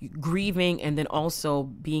grieving, and then also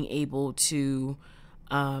being able to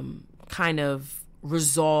kind of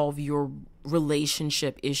resolve your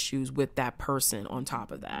relationship issues with that person on top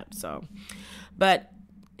of that. So, but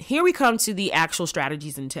here we come to the actual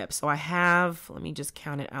strategies and tips. So let me just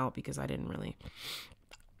count it out because I didn't really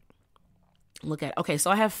look at. Okay, so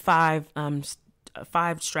I have five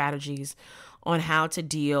strategies on how to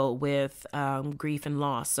deal with grief and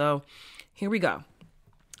loss. So here we go.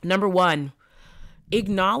 Number 1,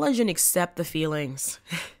 acknowledge and accept the feelings.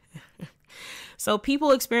 So people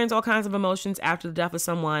experience all kinds of emotions after the death of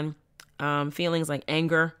someone. Feelings like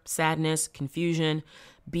anger, sadness, confusion,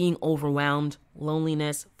 being overwhelmed,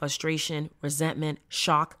 loneliness, frustration, resentment,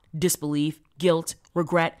 shock, disbelief, guilt,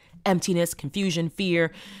 regret, emptiness, confusion,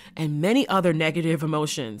 fear, and many other negative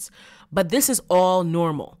emotions. But this is all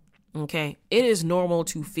normal. Okay, it is normal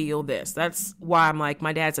to feel this. That's why I'm like,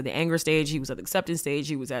 my dad's at the anger stage. He was at the acceptance stage.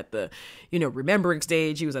 He was at the, remembering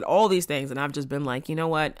stage. He was at all these things. And I've just been like, you know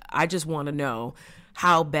what? I just want to know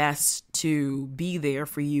how best to be there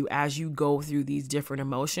for you as you go through these different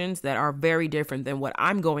emotions that are very different than what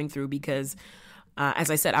I'm going through. Because, as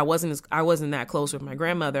I said, I wasn't that close with my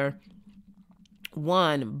grandmother.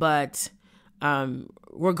 But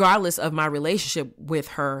regardless of my relationship with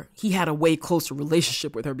her, he had a way closer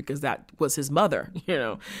relationship with her because that was his mother,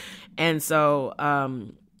 And so,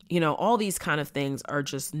 all these kind of things are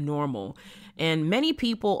just normal. And many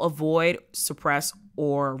people avoid, suppress,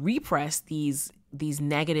 or repress these these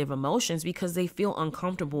negative emotions because they feel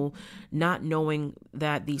uncomfortable, not knowing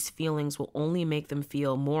that these feelings will only make them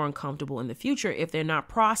feel more uncomfortable in the future if they're not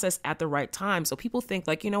processed at the right time. So people think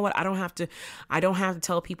like, you know what, I don't have to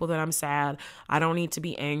tell people that I'm sad. I don't need to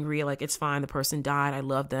be angry. Like, it's fine. The person died. I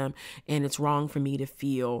love them. And it's wrong for me to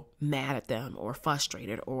feel mad at them or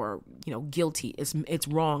frustrated or, guilty. It's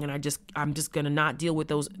wrong. And I'm just going to not deal with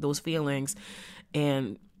those feelings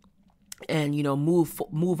and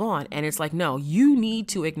move on. And it's like, no, you need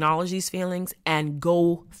to acknowledge these feelings and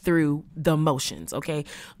go through the motions. Okay.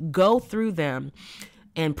 Go through them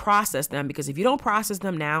and process them, because if you don't process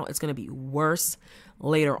them now, it's going to be worse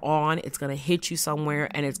later on. It's going to hit you somewhere,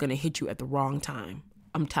 and it's going to hit you at the wrong time.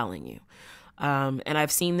 I'm telling you. And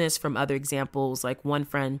I've seen this from other examples. Like one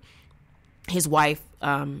friend, his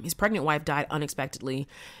pregnant wife died unexpectedly,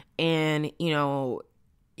 and,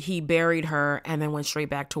 he buried her and then went straight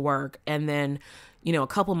back to work. And then, a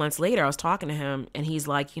couple months later, I was talking to him, and he's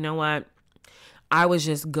like, you know what? I was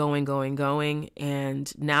just going.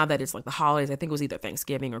 And now that it's like the holidays, I think it was either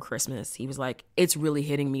Thanksgiving or Christmas, he was like, it's really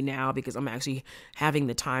hitting me now because I'm actually having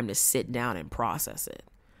the time to sit down and process it.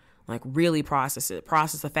 Like, really process it.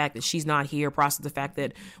 Process the fact that she's not here. Process the fact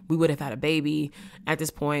that we would have had a baby at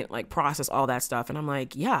this point. Like, process all that stuff. And I'm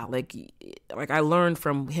like, yeah, like I learned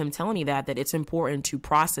from him telling me that it's important to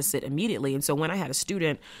process it immediately. And so when I had a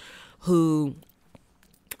student who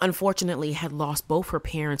unfortunately had lost both her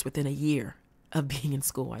parents within a year of being in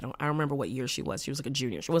school. I don't remember what year she was. She was like a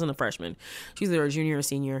junior. She wasn't a freshman. She was either a junior or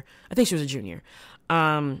senior. I think she was a junior.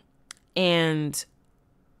 And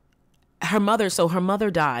her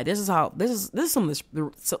mother died. This is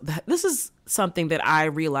something that I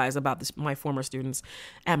realized about my former students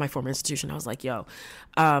at my former institution. I was like, yo,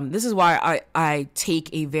 this is why I take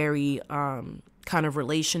a very kind of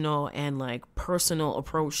relational and like personal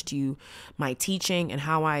approach to my teaching and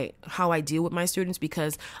how I deal with my students,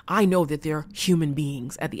 because I know that they're human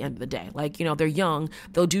beings at the end of the day. Like, they're young,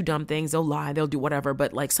 they'll do dumb things, they'll lie, they'll do whatever.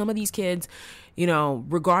 But like some of these kids,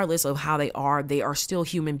 regardless of how they are still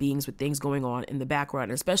human beings with things going on in the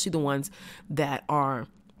background, especially the ones that are,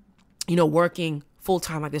 working full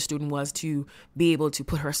time like this student was, to be able to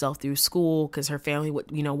put herself through school, because her family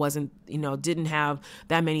didn't have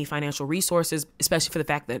that many financial resources, especially for the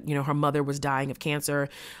fact that her mother was dying of cancer,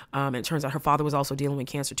 and it turns out her father was also dealing with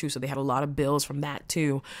cancer too, so they had a lot of bills from that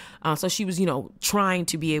too. So she was trying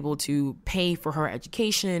to be able to pay for her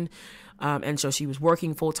education, and so she was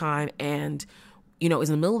working full time, and it was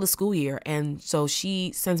in the middle of the school year, and so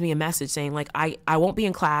she sends me a message saying like, I won't be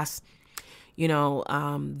in class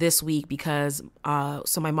this week because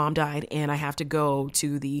so my mom died and I have to go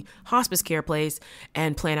to the hospice care place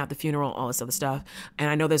and plan out the funeral, all this other stuff. And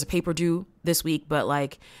I know there's a paper due this week, but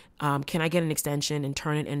like, can I get an extension and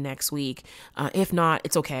turn it in next week? If not,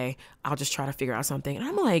 it's okay. I'll just try to figure out something. And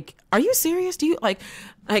I'm like, are you serious? Do you like,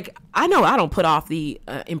 I know I don't put off the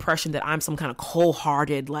impression that I'm some kind of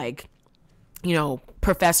cold-hearted, like,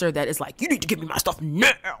 professor that is like, you need to give me my stuff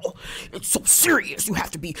now. It's so serious. You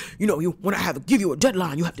have to be, when I have to give you a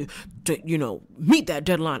deadline, you have to meet that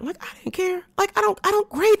deadline. I'm like, I didn't care. Like, I don't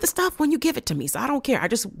grade the stuff when you give it to me. So I don't care. I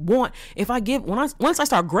just want, once I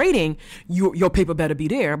start grading, your paper better be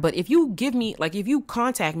there. But if you give me, like, if you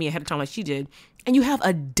contact me ahead of time, like she did, and you have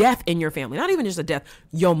a death in your family, not even just a death,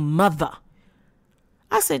 your mother.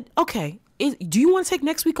 I said, okay, do you want to take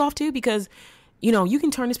next week off too? Because you can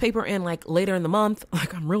turn this paper in like later in the month.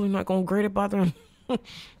 Like, I'm really not going to grade it by then.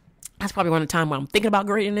 That's probably one of the time when I'm thinking about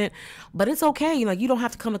grading it, but it's okay. Like, you don't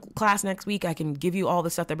have to come to class next week. I can give you all the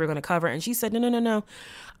stuff that we're going to cover. And she said, no.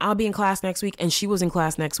 I'll be in class next week. And she was in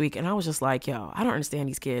class next week. And I was just like, yo, I don't understand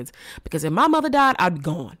these kids, because if my mother died, I'd be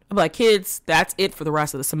gone. I'd be like, kids, that's it for the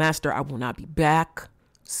rest of the semester. I will not be back.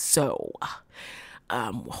 So,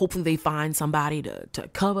 hopefully they find somebody to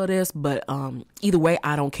cover this, but either way,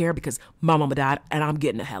 I don't care, because my mama died and I'm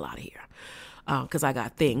getting the hell out of here, because I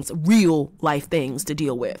got real life things to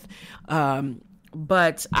deal with.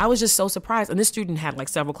 But I was just so surprised. And this student had like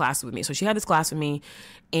several classes with me. So she had this class with me,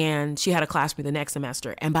 and she had a class with me the next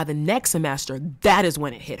semester. And by the next semester, that is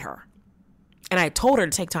when it hit her. And I told her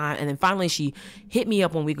to take time. And then finally she hit me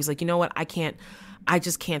up one week, was like, you know what? I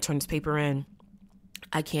just can't turn this paper in.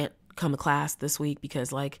 I can't come to class this week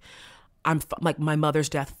because like my mother's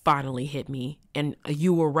death finally hit me, and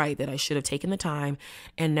you were right that I should have taken the time,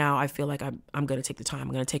 and now I feel like I'm going to take the time.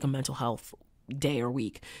 I'm going to take a mental health day or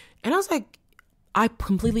week. And I was like, I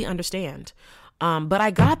completely understand. But I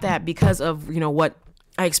got that because of, what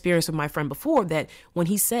I experienced with my friend before, that when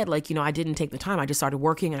he said, like, I didn't take the time, I just started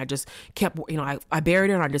working and I just kept, I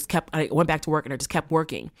buried it and I went back to work and I just kept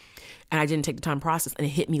working and I didn't take the time to process, and it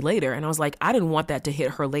hit me later. And I was like, I didn't want that to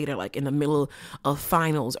hit her later, like in the middle of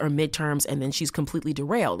finals or midterms, and then she's completely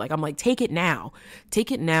derailed. Like, I'm like, take it now,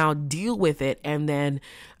 deal with it. And then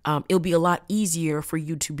it'll be a lot easier for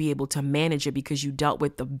you to be able to manage it because you dealt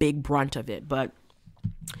with the big brunt of it. But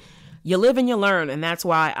you live and you learn. And that's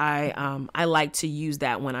why I like to use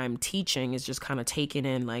that when I'm teaching, is just kind of taking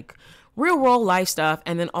in like real world life stuff.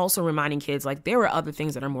 And then also reminding kids, like, there are other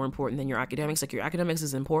things that are more important than your academics. Like, your academics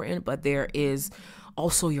is important, but there is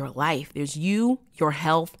also your life. There's you, your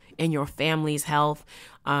health, and your family's health.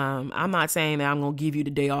 I'm not saying that I'm going to give you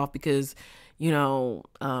the day off because, I don't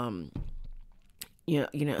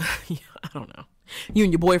know. You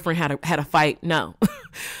and your boyfriend had a fight. No.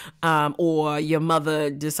 Or your mother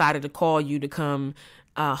decided to call you to come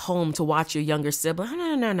home to watch your younger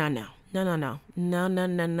sibling. No.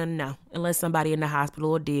 Unless somebody in the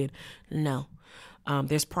hospital or dead. No.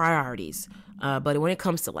 There's priorities. But when it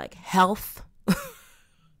comes to like health,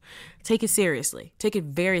 take it seriously. Take it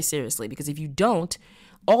very seriously, because if you don't,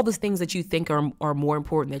 all the things that you think are more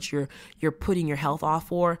important that you're putting your health off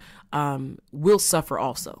for will suffer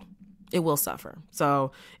also. It will suffer.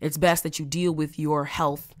 So it's best that you deal with your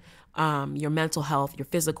health, your mental health, your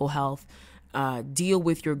physical health, deal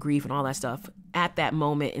with your grief and all that stuff at that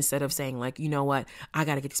moment, instead of saying like, you know what, I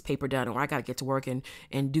got to get this paper done, or I got to get to work and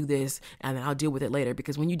do this, and then I'll deal with it later.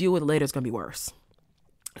 Because when you deal with it later, it's going to be worse.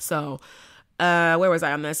 So where was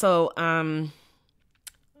I on that? So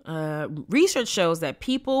research shows that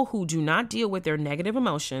people who do not deal with their negative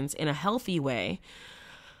emotions in a healthy way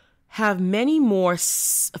have many more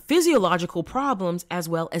physiological problems as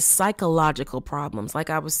well as psychological problems. Like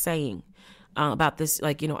I was saying about this,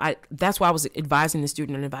 like, that's why I was advising the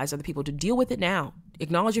student and advise other people to deal with it now.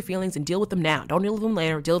 Acknowledge your feelings and deal with them now. Don't deal with them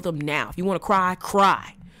later. Deal with them now. If you want to cry,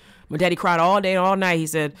 cry. My daddy cried all day and all night. He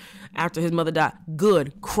said after his mother died,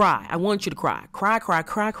 good, cry. I want you to cry. Cry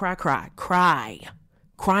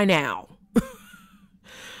now.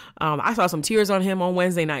 I saw some tears on him on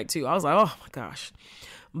Wednesday night too. I was like, oh my gosh.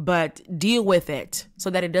 But deal with it so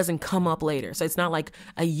that it doesn't come up later. So it's not like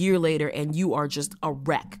a year later and you are just a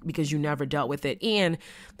wreck because you never dealt with it. And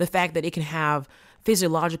the fact that it can have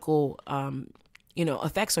physiological,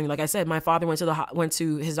 effects on you. Like I said, my father went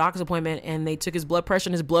to his doctor's appointment and they took his blood pressure,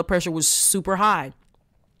 and his blood pressure was super high.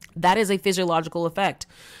 That is a physiological effect.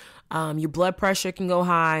 Your blood pressure can go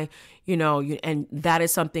high, and that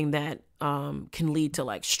is something that can lead to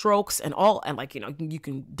like strokes and you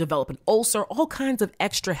can develop an ulcer, all kinds of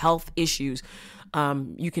extra health issues.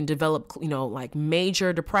 You can develop, like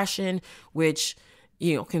major depression, which,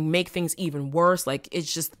 can make things even worse. Like,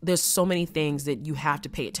 it's just, there's so many things that you have to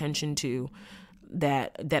pay attention to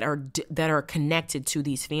that are connected to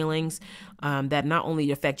these feelings, that not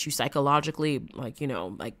only affect you psychologically, like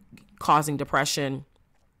causing depression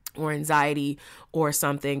or anxiety or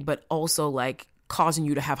something, but also like causing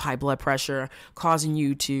you to have high blood pressure, causing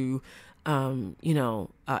you to,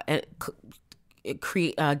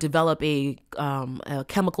 develop a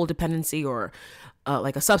chemical dependency or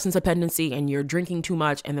like a substance dependency, and you're drinking too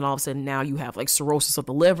much. And then all of a sudden now you have like cirrhosis of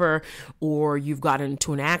the liver, or you've gotten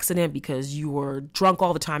into an accident because you were drunk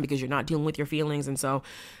all the time because you're not dealing with your feelings. And so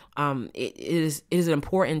it is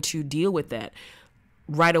important to deal with that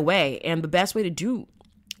right away. And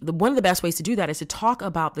one of the best ways to do that is to talk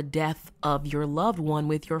about the death of your loved one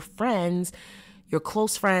with your friends, your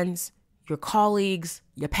close friends, your colleagues,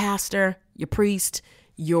 your pastor, your priest,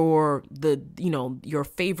 your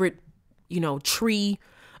favorite, tree,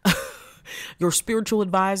 your spiritual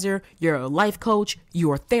advisor, your life coach,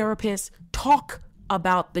 your therapist. Talk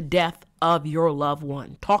about the death of your loved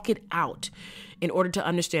one. Talk it out in order to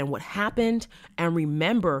understand what happened and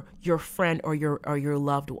remember your friend or your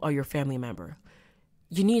loved or your family member.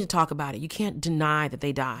 You need to talk about it. You can't deny that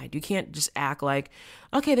they died. You can't just act like,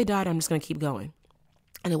 okay, they died, I'm just going to keep going,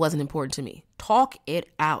 and it wasn't important to me. Talk it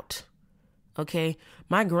out, okay?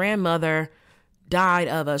 My grandmother died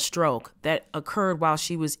of a stroke that occurred while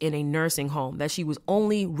she was in a nursing home that she was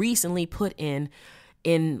only recently put in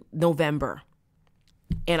November.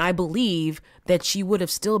 And I believe that she would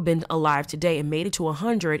have still been alive today and made it to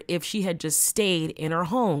 100 if she had just stayed in her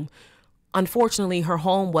home. Unfortunately, her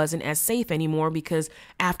home wasn't as safe anymore because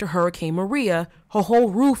after Hurricane Maria, her whole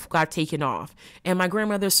roof got taken off. And my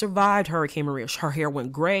grandmother survived Hurricane Maria. Her hair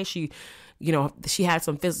went gray. She had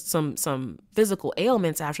some physical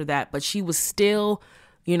ailments after that, but she was still,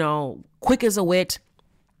 quick as a wit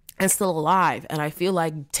and still alive. And I feel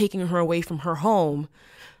like taking her away from her home,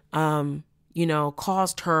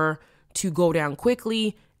 caused her to go down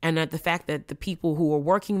quickly, and that the fact that the people who were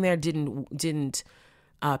working there didn't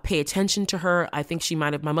pay attention to her. I think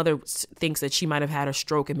my mother thinks that she might have had a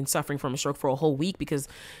stroke and been suffering from a stroke for a whole week, because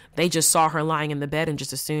they just saw her lying in the bed and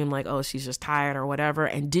just assumed like, oh, she's just tired or whatever,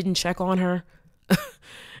 and didn't check on her.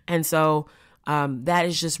 And so that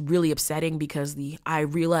is just really upsetting, because I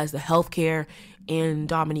realize the healthcare in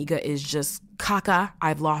Dominica is just caca.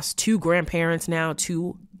 I've lost 2 grandparents now,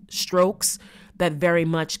 2 strokes that very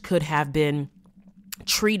much could have been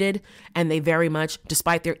treated, and they very much,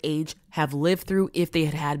 despite their age, have lived through if they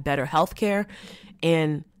had had better health care.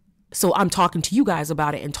 And so I'm talking to you guys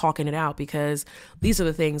about it and talking it out, because these are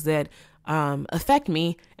the things that affect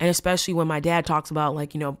me. And especially when my dad talks about,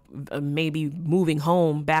 like, maybe moving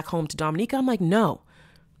back home to Dominica, I'm like, no,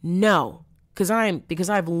 because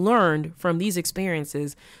I've learned from these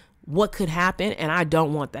experiences what could happen, and I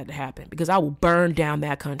don't want that to happen, because I will burn down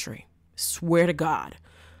that country. Swear to God.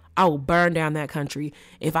 I will burn down that country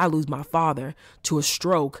if I lose my father to a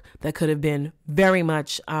stroke that could have been very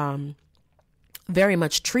much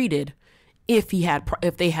treated if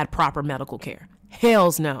they had proper medical care.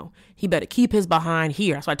 Hells no. He better keep his behind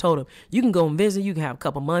here. So I told him, you can go and visit. You can have a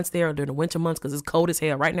couple months there during the winter months, because it's cold as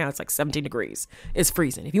hell. Right now, it's like 17 degrees. It's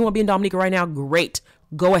freezing. If you want to be in Dominica right now, great.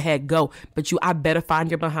 Go ahead, go. But I better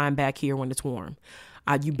find your behind back here when it's warm.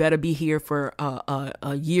 You better be here for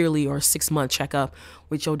a yearly or 6-month checkup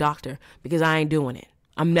with your doctor, because I ain't doing it.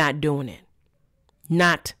 I'm not doing it.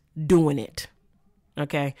 Not doing it.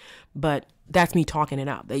 Okay? But that's me talking it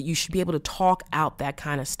out. That you should be able to talk out that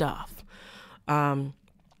kind of stuff.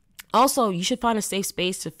 Also, you should find a safe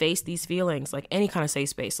space to face these feelings, like any kind of safe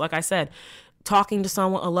space. Like I said, talking to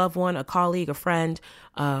someone, a loved one, a colleague, a friend,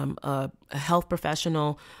 a health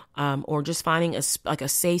professional, or just finding a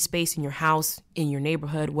safe space in your house, in your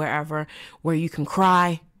neighborhood, wherever, where you can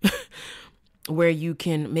cry, where you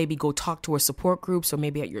can maybe go talk to a support group. So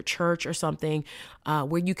maybe at your church or something,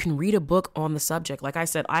 where you can read a book on the subject. Like I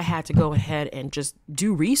said, I had to go ahead and just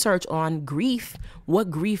do research on grief, what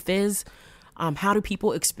grief is. How do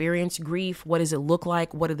people experience grief? What does it look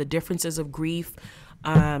like? What are the differences of grief?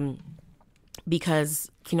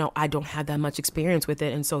 Because, I don't have that much experience with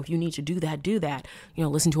it. And so if you need to do that, do that.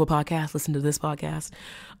 Listen to a podcast, listen to this podcast,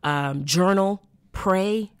 journal,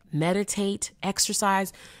 pray, meditate,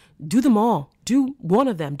 exercise, do them all. Do one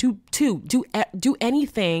of them, do 2, do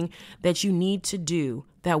anything that you need to do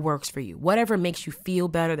that works for you. Whatever makes you feel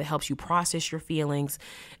better, that helps you process your feelings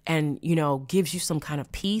and, gives you some kind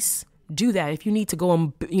of peace. Do that. If you need to go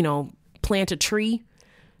and, plant a tree,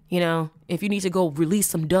 if you need to go release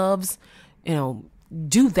some doves,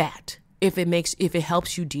 do that if it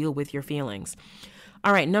helps you deal with your feelings.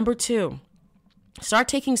 All right. Number 2, start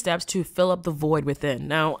taking steps to fill up the void within.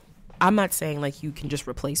 Now, I'm not saying like you can just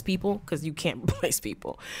replace people, because you can't replace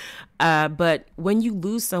people. But when you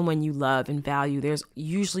lose someone you love and value, there's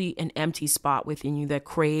usually an empty spot within you that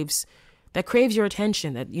craves your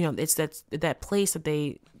attention. That, it's that place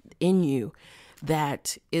in you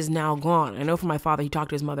that is now gone. I know for my father, he talked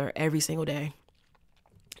to his mother every single day.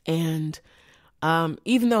 And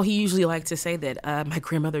even though he usually liked to say that my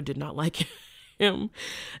grandmother did not like him,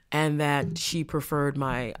 and that she preferred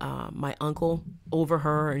my uncle over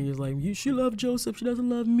her, and he was like, she loved Joseph, she doesn't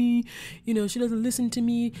love me, she doesn't listen to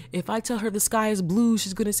me. If I tell her the sky is blue,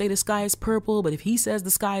 she's gonna say the sky is purple, but if he says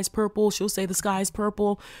the sky is purple, she'll say the sky is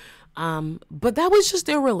purple. But that was just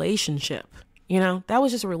their relationship. That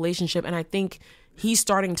was just a relationship. And I think he's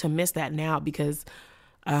starting to miss that now, because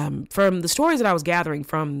from the stories that I was gathering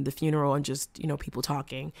from the funeral and just, people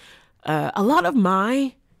talking, a lot of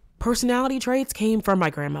my personality traits came from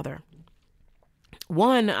my grandmother.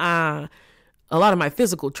 One, a lot of my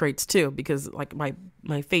physical traits too, because like my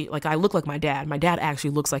face, like I look like my dad. My dad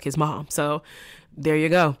actually looks like his mom. So there you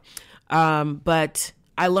go. But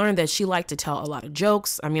I learned that she liked to tell a lot of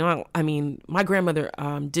jokes. I mean, my grandmother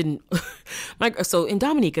didn't. So in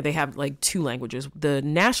Dominica, they have like 2 languages. The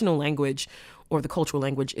national language, or the cultural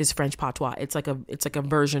language, is French patois. It's like a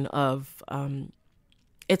version of,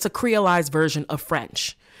 it's a creolized version of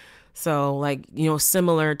French. So like,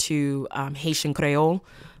 similar to Haitian Creole,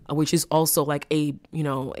 which is also like a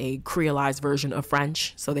creolized version of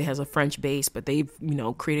French. So they has a French base, but they've,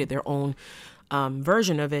 created their own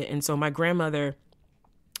version of it. And so my grandmother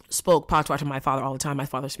spoke patois to my father all the time. My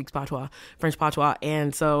father speaks patois, French patois.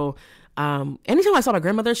 And so anytime I saw my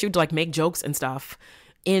grandmother, she would like make jokes and stuff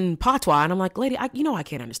in patois. And I'm like, lady, I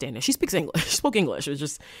can't understand it. She speaks English. She spoke English. It was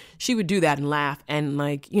just, she would do that and laugh. And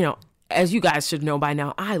like, as you guys should know by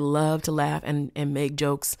now, I love to laugh and make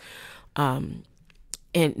jokes.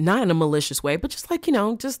 and not in a malicious way, but just like,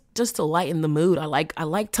 just to lighten the mood. I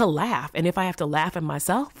like to laugh. And if I have to laugh at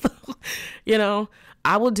myself,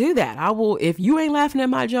 I will do that. If you ain't laughing at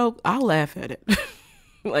my joke, I'll laugh at it.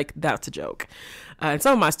 Like, that's a joke. And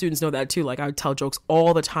some of my students know that too. Like, I tell jokes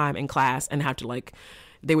all the time in class and have to like,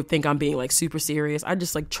 they would think I'm being like super serious. I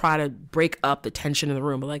just like try to break up the tension in the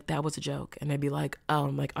room. But like, that was a joke. And they'd be like, oh,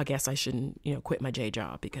 I'm like, I guess I shouldn't, quit my J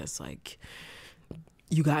job because like,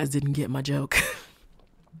 you guys didn't get my joke.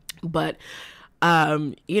 But,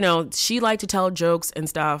 she liked to tell jokes and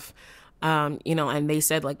stuff. And they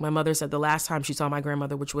said, like, my mother said the last time she saw my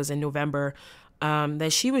grandmother, which was in November,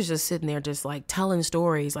 that she was just sitting there just like telling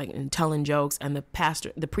stories, like, and telling jokes. And the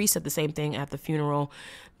priest said the same thing at the funeral,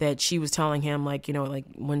 that she was telling him, like, like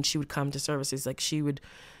when she would come to services, like she would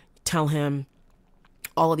tell him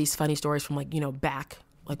all of these funny stories from like, back,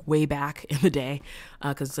 like way back in the day,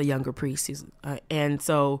 cause it's a younger priest. And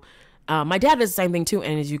so, my dad does the same thing too.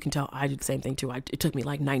 And as you can tell, I did the same thing too. It took me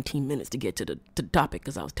like 19 minutes to get to the topic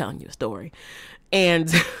because I was telling you a story.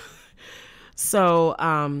 And so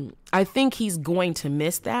I think he's going to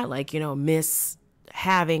miss that, like, miss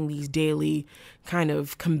having these daily kind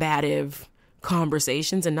of combative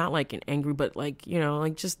conversations, and not like an angry, but like,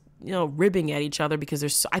 like just, ribbing at each other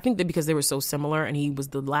because I think that because they were so similar and he was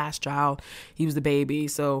the last child, he was the baby.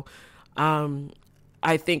 So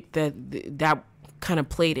I think that kind of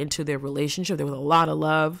played into their relationship. There was a lot of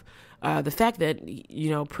love. The fact that,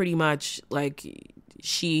 pretty much like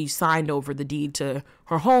she signed over the deed to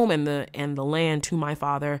her home and the land to my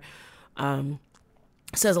father,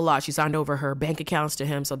 says a lot. She signed over her bank accounts to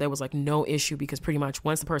him. So there was like no issue because pretty much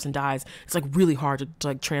once the person dies, it's like really hard to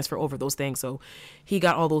like transfer over those things. So he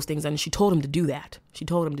got all those things and she told him to do that. She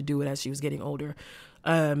told him to do it as she was getting older.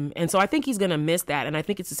 And so I think he's going to miss that. And I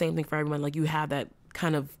think it's the same thing for everyone. Like, you have that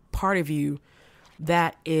kind of part of you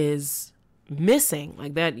that is missing,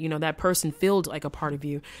 like that, that person filled like a part of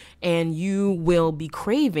you, and you will be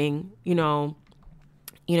craving,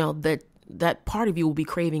 that part of you will be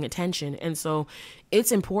craving attention. And so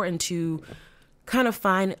it's important to kind of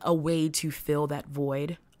find a way to fill that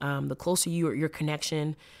void. The closer your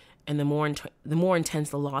connection and the more intense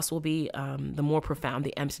the loss will be, the more profound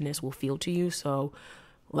the emptiness will feel to you. So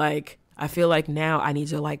like, I feel like now I need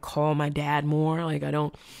to like call my dad more. Like, I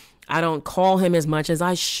don't call him as much as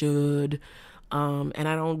I should. And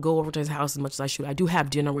I don't go over to his house as much as I should. I do have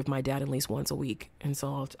dinner with my dad at least once a week. And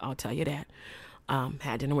so I'll tell you that.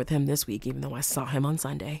 Had dinner with him this week, even though I saw him on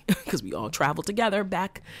Sunday, because we all traveled together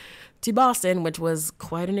back to Boston, which was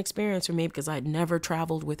quite an experience for me because I'd never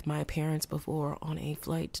traveled with my parents before on a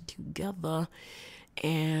flight together.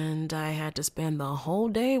 And I had to spend the whole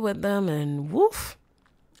day with them, and woof.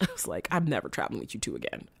 I was like, I'm never traveling with you two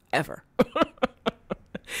again, ever.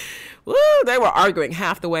 Woo, they were arguing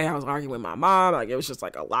half the way I was arguing with my mom. Like, it was just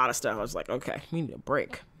like a lot of stuff. I was like, okay, we need a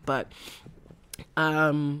break. But,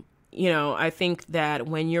 I think that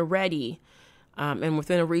when you're ready, and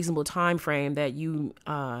within a reasonable time frame, that you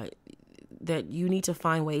need to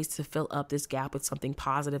find ways to fill up this gap with something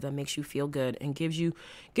positive that makes you feel good and gives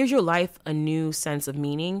your life a new sense of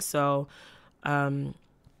meaning. So,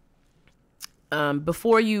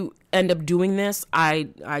 before you end up doing this, I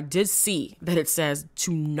did see that it says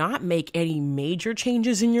to not make any major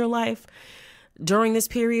changes in your life during this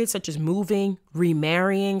period, such as moving,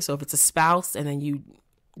 remarrying. So if it's a spouse and then you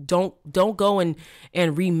don't go and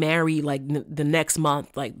remarry like the next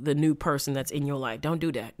month, like the new person that's in your life. Don't do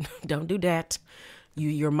that. Don't do that.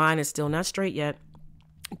 Your mind is still not straight yet.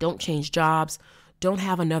 Don't change jobs. Don't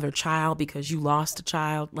have another child because you lost a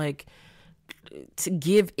child. Like, to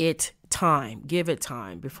give it time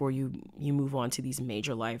before you move on to these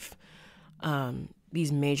major life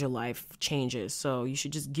changes. So you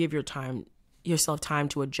should just give yourself time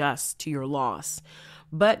to adjust to your loss.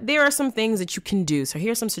 But there are some things that you can do. So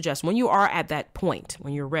here's some suggestions when you are at that point,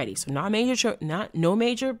 when you're ready. So no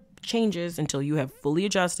major changes until you have fully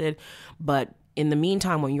adjusted, but in the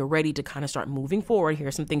meantime, when you're ready to kind of start moving forward, here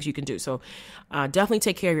are some things you can do. So definitely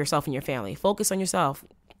take care of yourself and your family. Focus on yourself.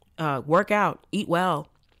 Work out, eat well,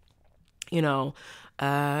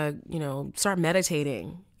 start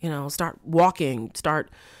meditating, start walking, start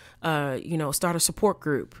a support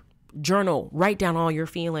group, journal, write down all your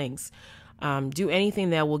feelings, do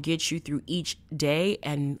anything that will get you through each day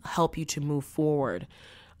and help you to move forward.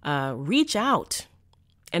 Reach out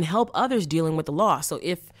and help others dealing with the loss. So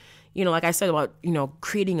if, like I said about,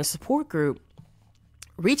 creating a support group,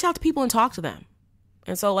 reach out to people and talk to them.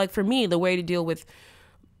 And so like for me, the way to deal with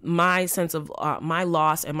my sense of my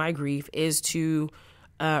loss and my grief is to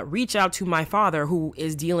reach out to my father, who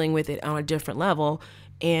is dealing with it on a different level,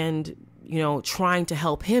 and trying to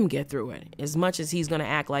help him get through it. As much as he's going to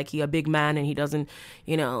act like he a big man and he doesn't,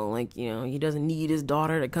 he doesn't need his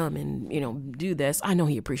daughter to come and, do this. I know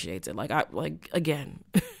he appreciates it.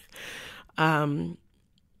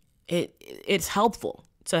 It's helpful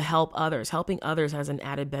to help others. Helping others has an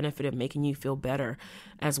added benefit of making you feel better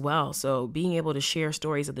as well. So being able to share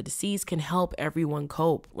stories of the deceased can help everyone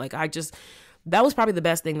cope. That was probably the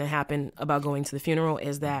best thing that happened about going to the funeral,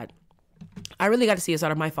 is that I really got to see a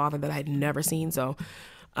side of my father that I had never seen. So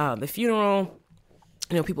the funeral,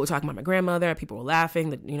 people were talking about my grandmother, people were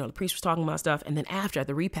laughing, the priest was talking about stuff. And then at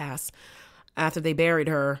the repast, after they buried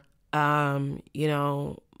her,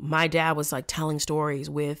 my dad was like telling stories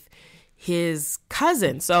with his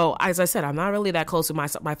cousin. So as I said, I'm not really that close to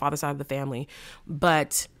my father's side of the family,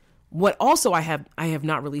 but what also I have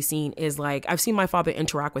not really seen is I've seen my father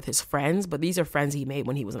interact with his friends, but these are friends he made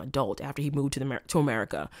when he was an adult after he moved to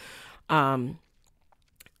America. And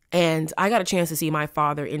I got a chance to see my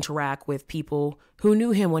father interact with people who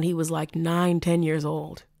knew him when he was 9-10 years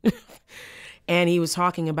old. And he was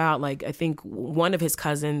talking about I think one of his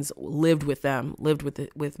cousins lived with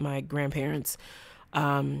my grandparents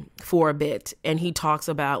for a bit. And he talks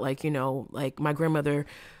about my grandmother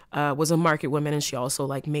was a market woman, and she also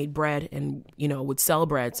made bread and, would sell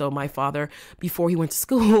bread. So my father, before he went to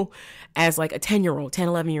school as a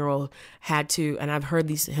 11-year-old had to, and I've heard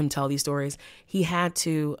him tell these stories, he had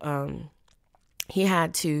to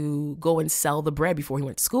go and sell the bread before he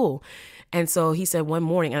went to school. And so he said one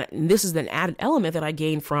morning, and this is an added element that I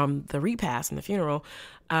gained from the repast and the funeral,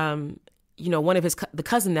 one of the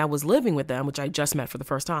cousin that was living with them, which I just met for the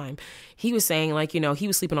first time, he was saying he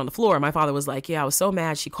was sleeping on the floor. My father was like, yeah, I was so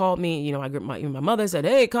mad. She called me, my mother said,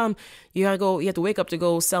 hey, come, you have to wake up to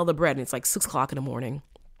go sell the bread. And it's 6:00 in the morning,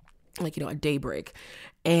 at daybreak.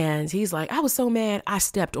 And he's like, I was so mad. I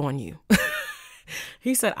stepped on you.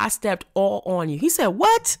 He said, I stepped all on you. He said,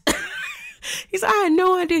 what? He said, I had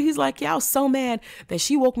no idea. He's like, yeah, I was so mad that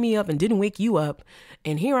she woke me up and didn't wake you up.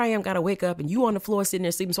 And here I am, got to wake up and you on the floor sitting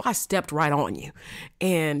there sleeping. So I stepped right on you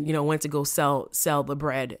and, went to go sell the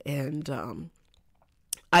bread. And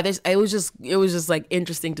it was just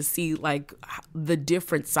interesting to see the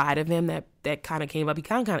different side of him that kind of came up. He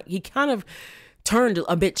kind of turned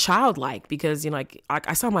a bit childlike because,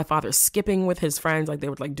 I saw my father skipping with his friends. They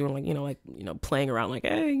were doing playing around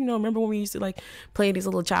hey, remember when we used to play these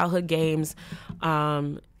little childhood games?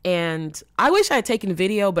 And I wish I had taken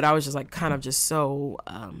video, but I was just so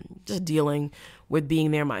just dealing with being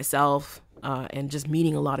there myself and just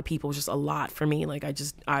meeting a lot of people was just a lot for me.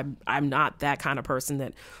 I'm not that kind of person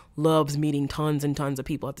that loves meeting tons and tons of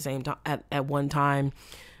people at the same time at one time.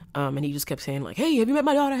 And he just kept saying hey, have you met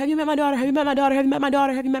my daughter? Have you met my daughter? Have you met my daughter? Have you met my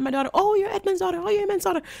daughter? Have you met my daughter? Oh, you're Edmund's daughter. Oh, you're Edmund's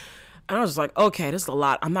daughter. And I was just okay, this is a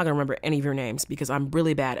lot. I'm not going to remember any of your names because I'm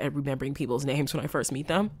really bad at remembering people's names when I first meet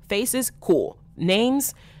them. Faces, cool.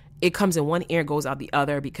 Names, it comes in one ear, goes out the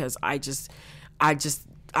other because I'm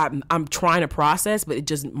trying to process, but it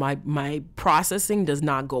just, my processing does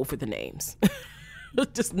not go for the names.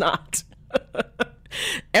 It does not.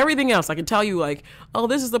 Everything else, I can tell you oh,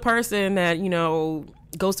 this is the person that,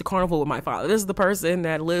 goes to carnival with my father. This is the person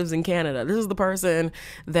that lives in Canada. This is the person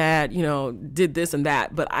that, did this and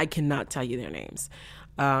that, but I cannot tell you their names.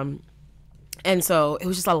 And so it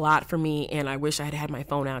was just a lot for me. And I wish I had had my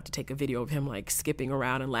phone out to take a video of him skipping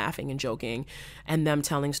around and laughing and joking and them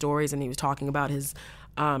telling stories. And he was talking about his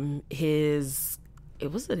cousin or his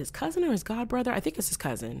godbrother? I think it's his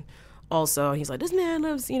cousin also. And he's like, this man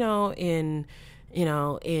lives, in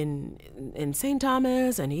St.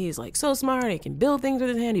 Thomas, and he's so smart. He can build things with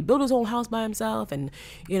his hand. He built his whole house by himself, and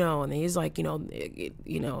and he's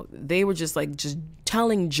they were just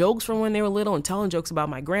telling jokes from when they were little and telling jokes about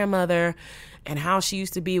my grandmother and how she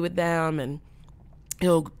used to be with them, and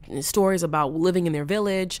stories about living in their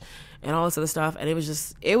village and all this other stuff. And it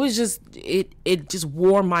just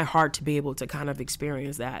warmed my heart to be able to kind of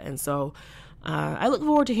experience that. And so I look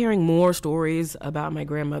forward to hearing more stories about my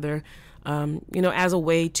grandmother, as a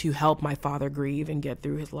way to help my father grieve and get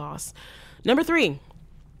through his loss. Number 3,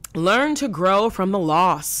 learn to grow from the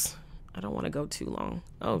loss. I don't want to go too long.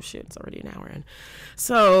 Oh shit, it's already an hour in.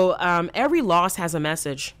 So every loss has a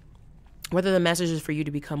message, whether the message is for you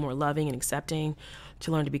to become more loving and accepting,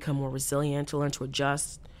 to learn to become more resilient, to learn to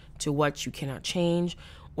adjust to what you cannot change,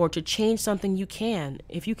 or to change something you can.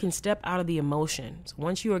 If you can step out of the emotions,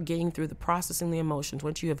 once you are getting through the processing the emotions,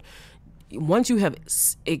 once you have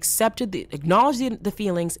acknowledged the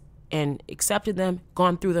feelings and accepted them,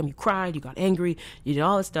 gone through them, you cried, you got angry, you did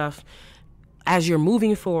all this stuff, as you're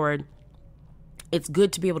moving forward, it's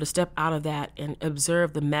good to be able to step out of that and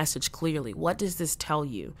observe the message clearly. What does this tell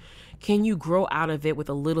you? Can you grow out of it with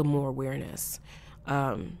a little more awareness?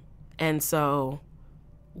 And so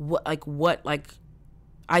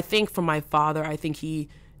I think from my father, I think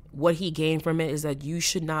what he gained from it is that you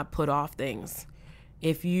should not put off things.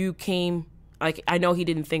 If you came, like, I know he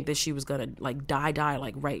didn't think that she was going to like die,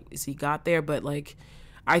 like right as he got there. But like,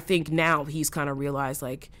 I think now he's kind of realized,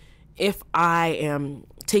 like, if I am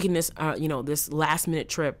taking this, this last minute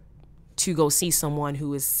trip to go see someone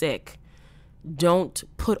who is sick, don't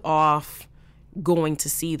put off going to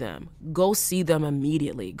see them. Go see them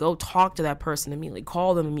immediately. Go talk to that person immediately.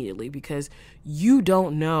 Call them immediately, because you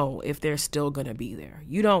don't know if they're still going to be there.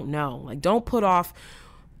 You don't know. Like, don't put off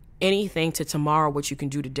anything to tomorrow what you can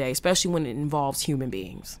do today, especially when it involves human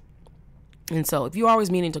beings. And so if you're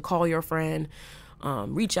always meaning to call your friend,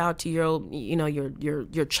 reach out to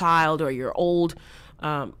your child or your old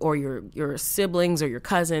or your siblings or your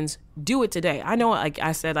cousins, do it today. I know, like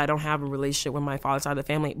I said, I don't have a relationship with my father's side of the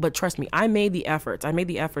family, but trust me, I made the efforts a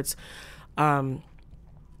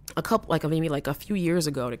few years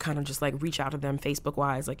ago to kind of just like reach out to them Facebook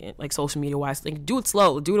wise, like social media wise, like do it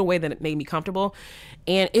slow, do it in a way that it made me comfortable.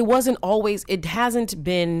 And it hasn't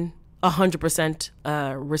been 100%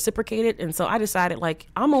 reciprocated. And so I decided, like,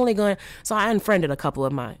 so I unfriended a couple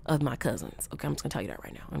of my cousins. Okay, I'm just gonna tell you that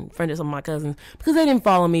right now. I unfriended some of my cousins because they didn't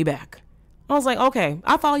follow me back. I was like, okay,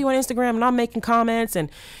 I follow you on Instagram and I'm making comments and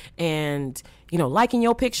liking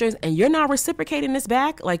your pictures, and you're not reciprocating this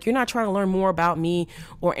back. Like, you're not trying to learn more about me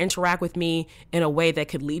or interact with me in a way that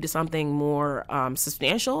could lead to something more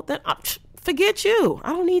substantial. Then forget you.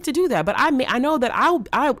 I don't need to do that. But I know that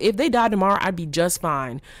I if they died tomorrow, I'd be just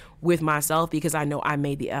fine with myself, because I know I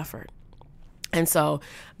made the effort. And so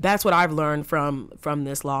that's what I've learned from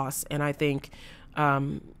this loss. And I think,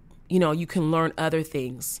 you can learn other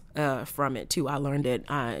things from it too. I learned it.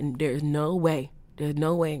 There's no way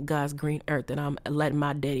in God's green earth that I'm letting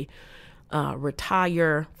my daddy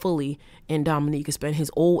retire fully in Dominica, spend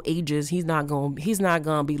his old ages. He's not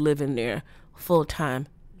gonna be living there full time.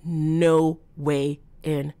 No way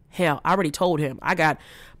in hell. I already told him I got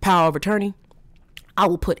power of attorney. I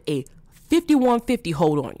will put a 5150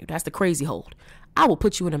 hold on you. That's the crazy hold. I will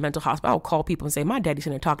put you in a mental hospital. I will call people and say, my daddy's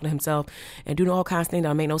in there talking to himself and doing all kinds of things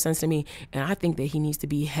that make no sense to me. And I think that he needs to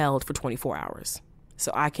be held for 24 hours so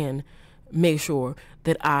I can make sure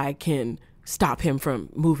that I can stop him from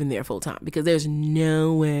moving there full time, because there's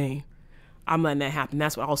no way I'm letting that happen.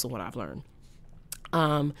 That's also what I've learned.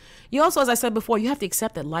 You also, as I said before, you have to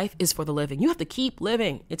accept that life is for the living. You have to keep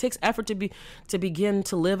living. It takes effort to begin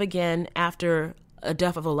to live again after a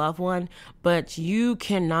death of a loved one, but you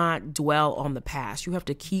cannot dwell on the past. You have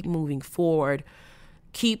to keep moving forward,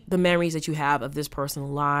 keep the memories that you have of this person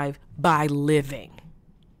alive by living.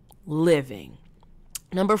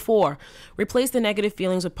 Number 4, replace the negative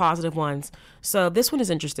feelings with positive ones. So this one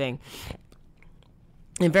is interesting.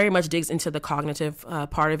 It very much digs into the cognitive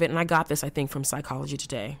part of it. And I got this, I think, from Psychology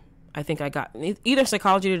Today. I think I got either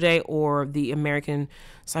Psychology Today or the American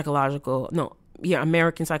Psychological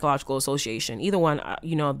Association. Either one,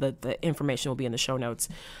 the information will be in the show notes.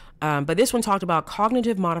 But this one talked about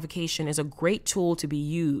cognitive modification is a great tool to be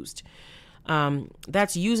used.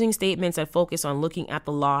 That's using statements that focus on looking at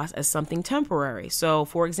the loss as something temporary. So,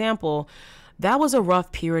 for example, that was a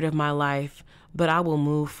rough period of my life, but I will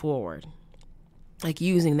move forward. Like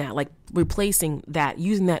using that, like replacing that,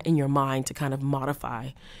 using that in your mind to kind of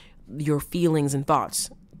modify your feelings and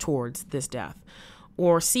thoughts towards this death.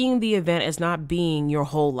 Or seeing the event as not being your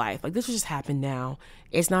whole life. Like, this just happened now.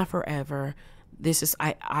 It's not forever. This is,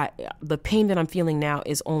 the pain that I'm feeling now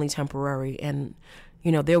is only temporary. And,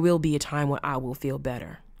 there will be a time when I will feel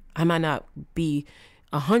better. I might not be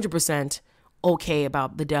 100% okay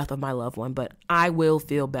about the death of my loved one, but I will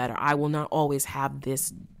feel better. I will not always have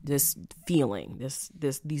this feeling,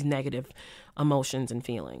 these negative emotions and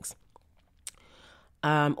feelings.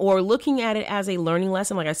 Or looking at it as a learning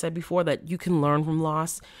lesson, like I said before, that you can learn from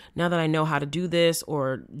loss. Now that I know how to do this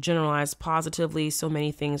or generalize positively, so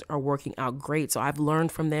many things are working out great. So I've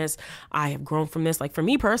learned from this. I have grown from this. Like for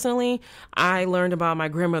me personally, I learned about my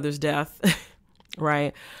grandmother's death,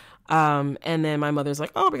 right? And then my mother's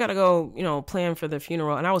like, oh, we got to go, plan for the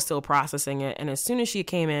funeral. And I was still processing it. And as soon as she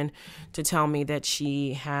came in to tell me that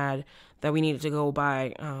that we needed to go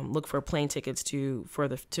look for plane tickets to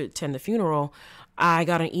attend the funeral, I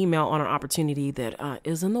got an email on an opportunity that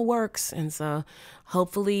is in the works. And so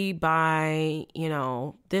hopefully by,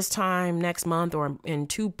 this time next month or in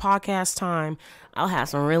 2 podcasts time, I'll have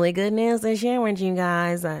some really good news to share with you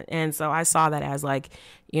guys. And so I saw that as like,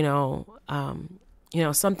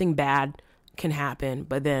 something bad can happen,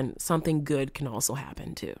 but then something good can also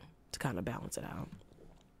happen too, to kind of balance it out.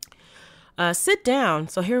 Sit down.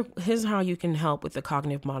 So here's how you can help with the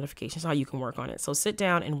cognitive modifications, how you can work on it. So sit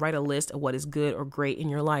down and write a list of what is good or great in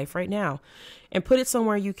your life right now, and put it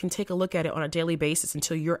somewhere you can take a look at it on a daily basis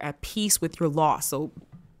until you're at peace with your loss. So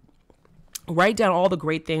write down all the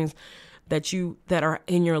great things that are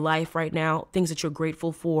in your life right now, things that you're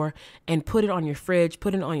grateful for, and put it on your fridge,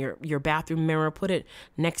 put it on your bathroom mirror, put it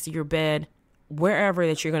next to your bed, wherever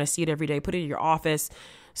that you're going to see it every day. Put it in your office,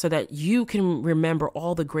 so that you can remember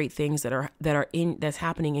all the great things that's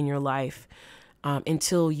happening in your life,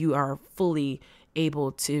 until you are fully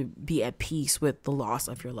able to be at peace with the loss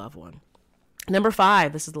of your loved one. Number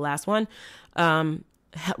 5, this is the last one.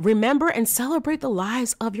 Remember and celebrate the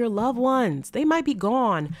lives of your loved ones. They might be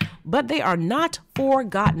gone, but they are not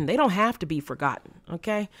forgotten. They don't have to be forgotten.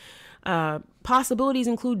 Okay. Possibilities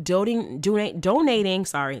include donating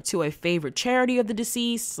to a favorite charity of the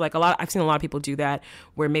deceased. I've seen a lot of people do that,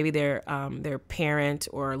 where maybe their parent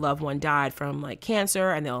or loved one died from like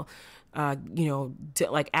cancer, and they'll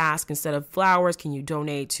ask, instead of flowers, can you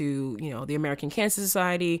donate to the American Cancer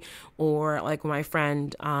Society? Or like my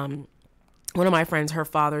friend, one of my friends, her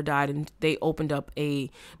father died, and they opened up a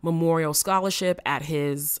memorial scholarship at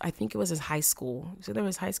I think it was his high school. So there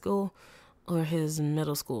was high school or his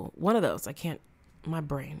middle school, one of those. My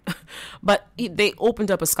brain, but they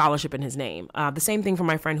opened up a scholarship in his name. The same thing for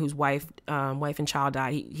my friend whose wife and child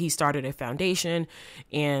died. He started a foundation,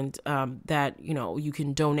 and that you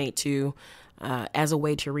can donate to as a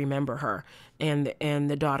way to remember her and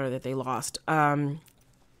the daughter that they lost.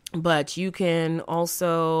 But you can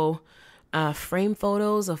also frame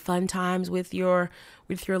photos of fun times with your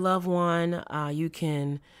loved one. You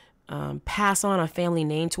can pass on a family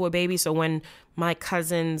name to a baby. So when my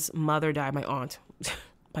cousin's mother died, my aunt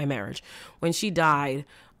by marriage, when she died,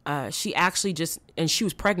 she actually and she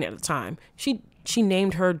was pregnant at the time, she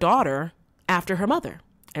named her daughter after her mother.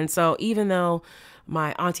 And so even though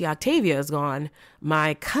my auntie Octavia is gone,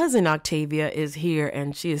 my cousin Octavia is here,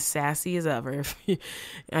 and she is sassy as ever.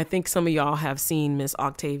 I think some of y'all have seen Miss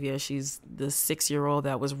Octavia. She's the 6-year-old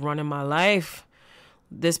that was running my life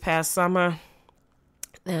this past summer.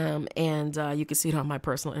 And you can see it on my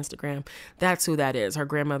personal Instagram. That's who that is. Her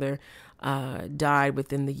grandmother died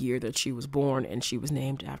within the year that she was born, and she was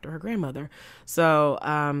named after her grandmother. So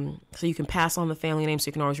you can pass on the family name, so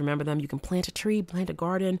you can always remember them. You can plant a tree, plant a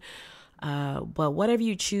garden, but whatever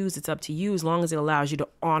you choose, it's up to you, as long as it allows you to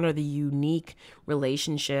honor the unique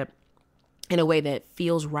relationship in a way that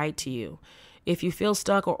feels right to you. If you feel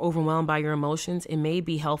stuck or overwhelmed by your emotions, it may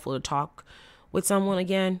be helpful to talk with someone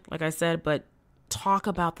again, like I said, but talk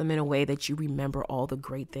about them in a way that you remember all the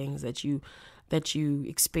great things that you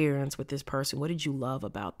experienced with this person. What did you love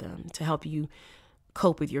about them, to help you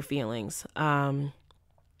cope with your feelings? And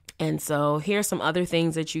so here's some other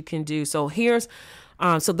things that you can do. So those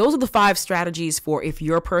are the 5 strategies for if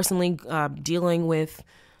you're personally dealing with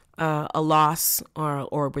a loss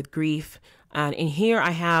or with grief. And here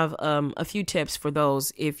I have a few tips for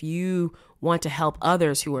those if you want to help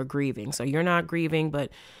others who are grieving. So you're not grieving,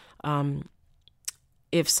 but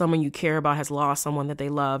if someone you care about has lost someone that they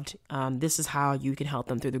loved, this is how you can help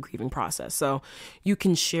them through the grieving process. So you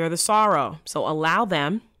can share the sorrow. So allow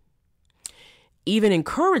them, even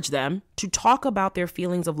encourage them to talk about their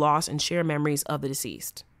feelings of loss and share memories of the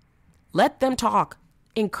deceased. Let them talk.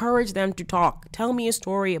 Encourage them to talk. Tell me a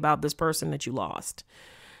story about this person that you lost,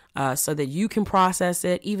 so that you can process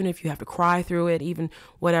it. Even if you have to cry through it, even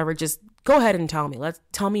whatever, just go ahead and tell me.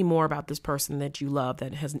 Tell me more about this person that you love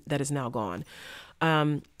that is now gone.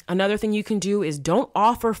 Another thing you can do is don't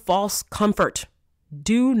offer false comfort.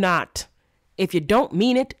 Do not. If you don't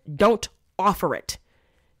mean it, don't offer it.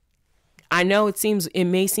 I know it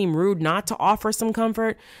may seem rude not to offer some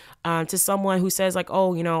comfort to someone who says like,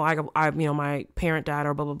 oh, my parent died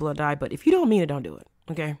or blah, blah, blah died. But if you don't mean it, don't do it.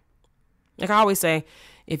 Okay. Like I always say,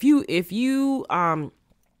 if you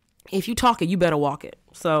talk it, you better walk it.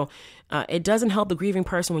 So it doesn't help the grieving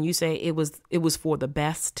person when you say it was for the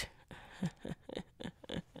best.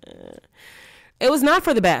 It was not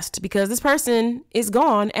for the best, because this person is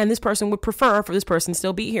gone, and this person would prefer for this person to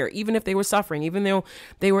still be here, even if they were suffering, even though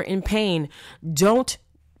they were in pain. Don't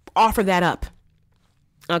offer that up.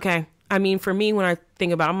 Okay. I mean, for me, when I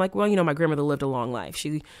think about it, I'm like, well, my grandmother lived a long life.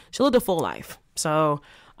 She lived a full life. So,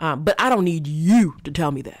 but I don't need you to tell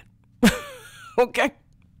me that. Okay.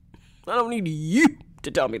 I don't need you to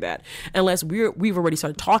tell me that, unless we've already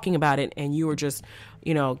started talking about it and you were just,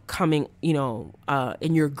 coming,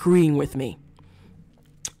 and you're agreeing with me.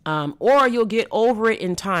 Or you'll get over it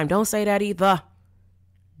in time. Don't say that either.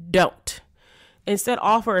 Don't. Instead,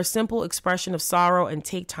 offer a simple expression of sorrow and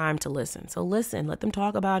take time to listen. So listen, let them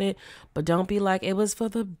talk about it, but don't be like, it was for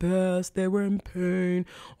the best, they were in pain,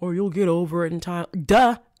 or you'll get over it in time.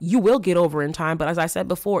 Duh, you will get over it in time. But as I said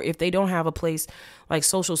before, if they don't have a place like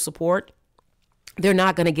social support, they're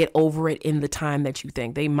not going to get over it in the time that you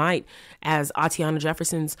think. They might, as Atiana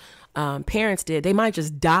Jefferson's parents did, they might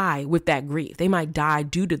just die with that grief. They might die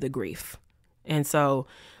due to the grief. And so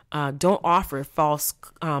don't offer false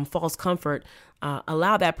comfort.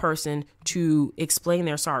 Allow that person to explain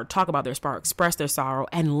their sorrow, talk about their sorrow, express their sorrow,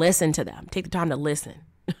 and listen to them. Take the time to listen.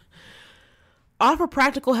 Offer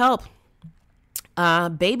practical help.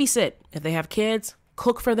 Babysit if they have kids,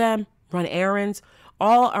 cook for them, run errands.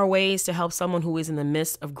 All are ways to help someone who is in the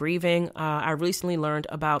midst of grieving. I recently learned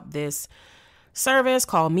about this service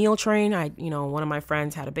called Meal Train. One of my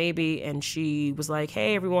friends had a baby and she was like,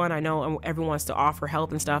 hey, everyone, I know everyone wants to offer help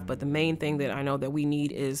and stuff, but the main thing that I know that we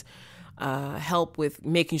need is help with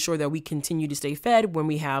making sure that we continue to stay fed when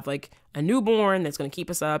we have like a newborn that's going to keep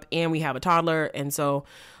us up and we have a toddler. And so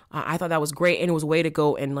I thought that was great. And it was a way to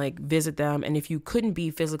go and like visit them. And if you couldn't be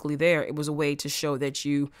physically there, it was a way to show that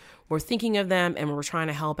you were thinking of them and were trying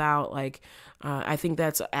to help out. Like, I think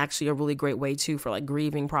that's actually a really great way too for like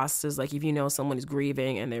grieving processes. Like if you know someone is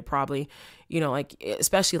grieving and they're probably, like,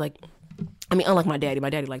 especially like, unlike my daddy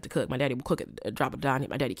liked to cook. My daddy will cook at a drop of a dime.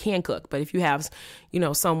 My daddy can cook. But if you have,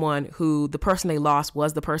 someone who the person they lost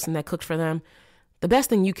was the person that cooked for them, the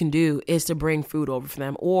best thing you can do is to bring food over for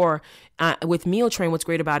them. Or with Meal Train, what's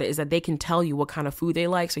great about it is that they can tell you what kind of food they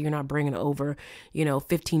like. So you're not bringing over,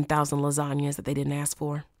 15,000 lasagnas that they didn't ask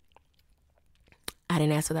for. I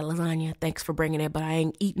didn't ask for that lasagna. Thanks for bringing it, but I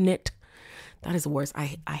ain't eating it. That is the worst.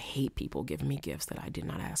 I hate people giving me gifts that I did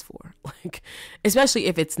not ask for. Like, especially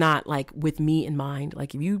if it's not like with me in mind.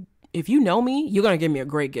 Like if you know me, you're going to give me a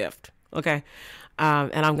great gift. Okay.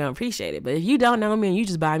 And I'm going to appreciate it. But if you don't know me and you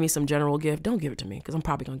just buy me some general gift, don't give it to me because I'm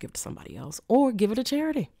probably going to give it to somebody else or give it to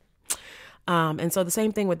charity. And so the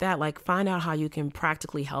same thing with that, like find out how you can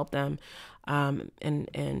practically help them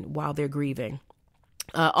and while they're grieving.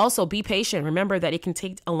 Also, be patient. Remember that it can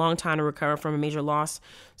take a long time to recover from a major loss.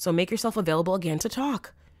 So make yourself available again to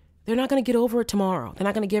talk. They're not going to get over it tomorrow. They're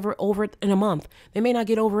not going to get over it in a month. They may not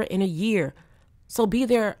get over it in a year. So be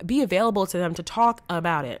there, be available to them to talk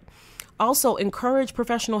about it. Also, encourage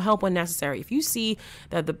professional help when necessary. If you see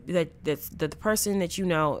that the person that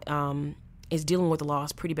is dealing with the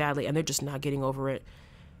loss pretty badly and they're just not getting over it,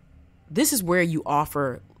 this is where you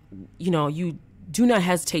offer, you do not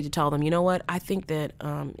hesitate to tell them, you know what, I think that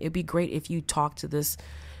it'd be great if you talk to this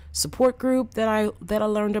support group that I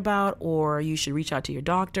learned about, or you should reach out to your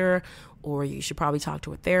doctor, or you should probably talk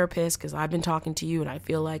to a therapist because I've been talking to you and I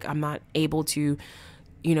feel like I'm not able to,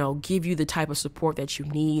 give you the type of support that you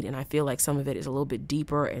need. And I feel like some of it is a little bit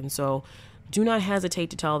deeper. And so do not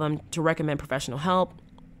hesitate to tell them to recommend professional help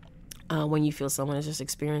when you feel someone is just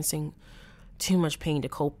experiencing too much pain to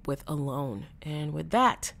cope with alone. And with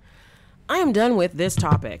that, I am done with this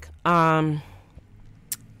topic. And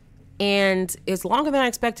it's longer than I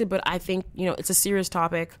expected, but I think, it's a serious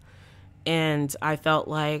topic. And I felt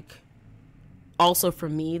like also for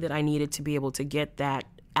me that I needed to be able to get that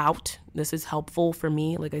out. This is helpful for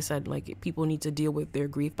me. Like I said, like people need to deal with their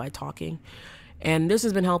grief by talking. And this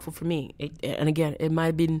has been helpful for me. And again, it might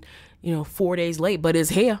have been, 4 days late, but it's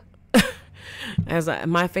here. As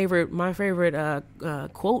my favorite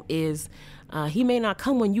quote is, he may not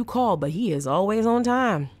come when you call, but he is always on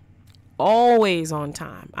time. Always on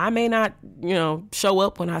time. I may not, show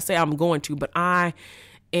up when I say I'm going to, but I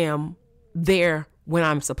am there when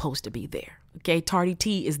I'm supposed to be there. Okay, Tardy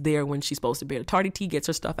T is there when she's supposed to be there. Tardy T gets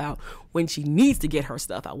her stuff out when she needs to get her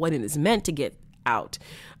stuff out, when it is meant to get out,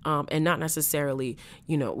 and not necessarily,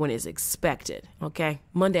 when it's expected. Okay,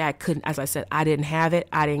 Monday I couldn't, as I said, I didn't have it.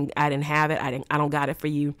 I don't got it for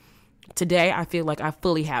you. Today I feel like I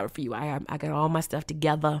fully have it for you. I got all my stuff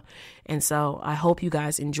together, and so I hope you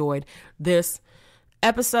guys enjoyed this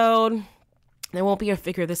episode. There won't be a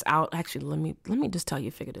figure this out. Actually, let me just tell you,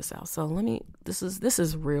 figure this out. So this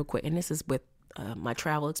is real quick, and this is with my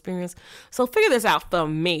travel experience. So figure this out for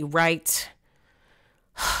me, right?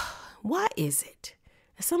 Why is it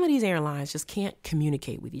that some of these airlines just can't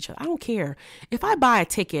communicate with each other? I don't care. If I buy a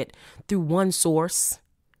ticket through one source,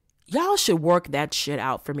 y'all should work that shit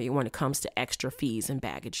out for me when it comes to extra fees and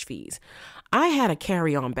baggage fees. I had a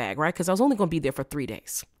carry-on bag, right? Because I was only going to be there for 3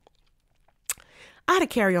 days. I had a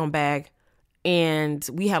carry-on bag. And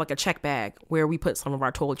we had like a check bag where we put some of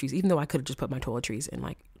our toiletries, even though I could have just put my toiletries in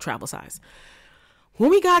like travel size. when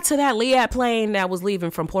we got to that Liat plane that was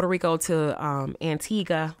leaving from Puerto Rico to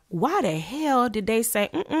Antigua, why the hell did they say,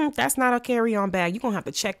 that's not a carry-on bag? You're going to have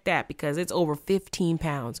to check that because it's over 15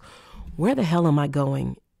 pounds. Where the hell am I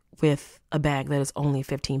going with a bag that is only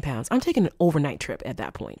 15 pounds? I'm taking an overnight trip at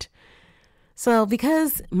that point. So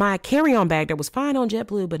because my carry-on bag that was fine on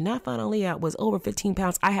JetBlue but not fine on Liat was over 15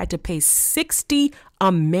 pounds, I had to pay $60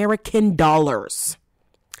 American dollars.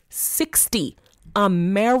 60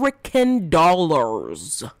 American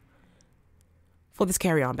dollars for this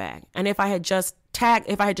carry-on bag. And if I had just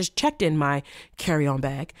checked in my carry-on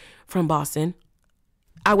bag from Boston,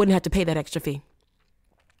 I wouldn't have to pay that extra fee.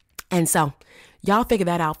 And so y'all figure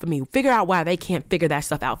that out for me. Figure out why they can't figure that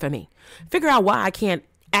stuff out for me. Figure out why I can't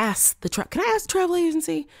ask can I ask the travel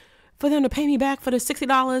agency for them to pay me back for the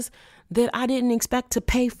 $60 that I didn't expect to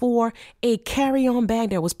pay for a carry-on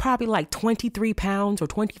bag that was probably like 23 pounds or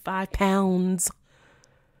 25 pounds.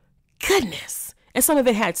 Goodness. And some of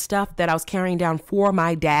it had stuff that I was carrying down for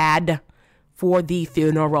my dad for the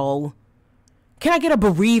funeral. Can I get a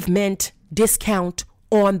bereavement discount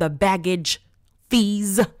on the baggage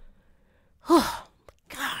fees? Oh,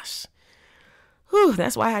 gosh. Whew,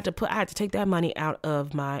 that's why I had to take that money out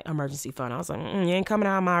of my emergency fund. I was like, you ain't coming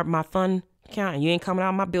out of my fund account and you ain't coming out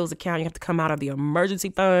of my bills account. You have to come out of the emergency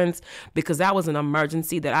funds because that was an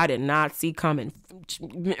emergency that I did not see coming.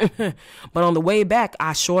 But on the way back,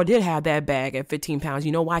 I sure did have that bag at 15 pounds.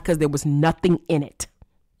 You know why? Because there was nothing in it.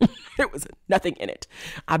 There was nothing in it.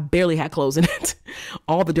 I barely had clothes in it.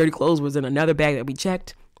 All the dirty clothes was in another bag that we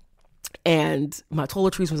checked. And my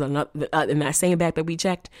toiletries was in that same bag that we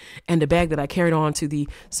checked. And the bag that I carried on to the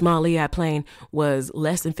small Liat plane was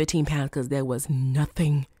less than 15 pounds because there was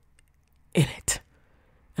nothing in it.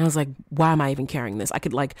 And I was like, why am I even carrying this? I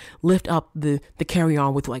could like lift up the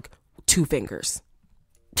carry-on with like 2 fingers.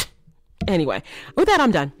 Anyway, with that,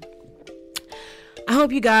 I'm done. I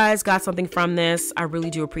hope you guys got something from this. I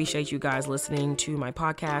really do appreciate you guys listening to my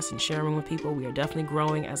podcast and sharing with people. We are definitely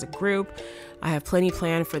growing as a group. I have plenty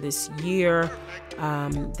planned for this year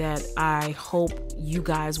that I hope you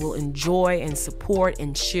guys will enjoy and support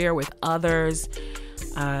and share with others.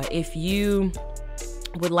 If you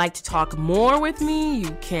would like to talk more with me,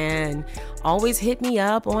 you can always hit me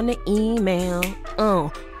up on the email.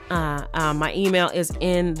 My email is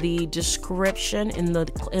in the description in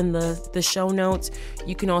the show notes.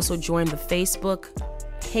 You can also join the Facebook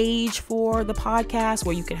page for the podcast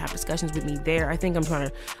where you can have discussions with me there. I think I'm going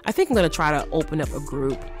to try to open up a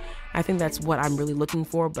group. I think that's what I'm really looking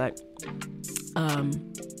for, but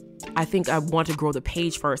I think I want to grow the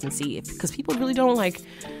page first and see if, because people really don't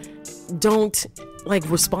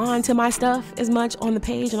respond to my stuff as much on the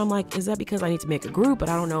page. And I'm like, is that because I need to make a group? But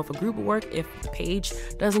I don't know if a group will work if the page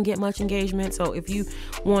doesn't get much engagement. So if you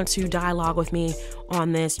want to dialogue with me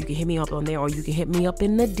on this, you can hit me up on there, or you can hit me up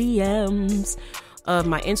in the DMs of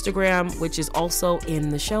my Instagram, which is also in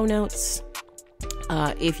the show notes.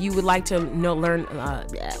 If you would like to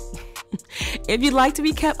if you'd like to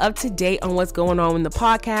be kept up to date on what's going on in the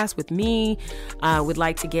podcast with me, would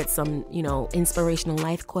like to get some, inspirational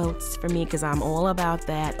life quotes from me, because I'm all about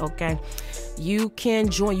that. Okay. You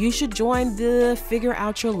should join the Figure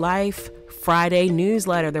Out Your Life Friday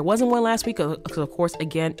newsletter. There wasn't one last week, because of course,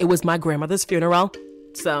 again, it was my grandmother's funeral.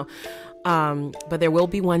 So, but there will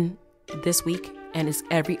be one this week, and it's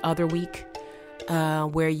every other week,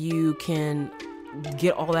 where you can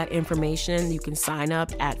get all that information. You can sign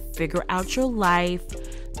up at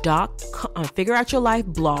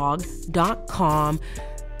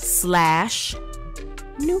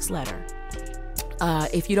figureoutyourlifeblog.com/newsletter.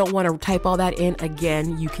 If you don't want to type all that in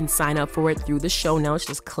again, you can sign up for it through the show notes.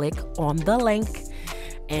 Just click on the link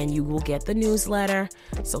and you will get the newsletter,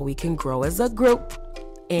 so we can grow as a group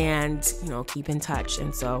and, keep in touch.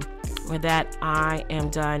 And so with that, I am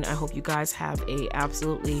done. I hope you guys have a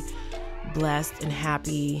absolutely blessed and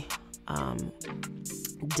happy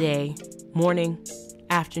day, morning,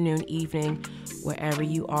 afternoon, evening, wherever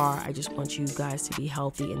you are. I just want you guys to be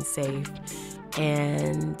healthy and safe.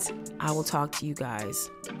 And I will talk to you guys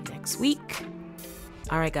next week.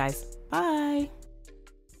 All right, guys. Bye.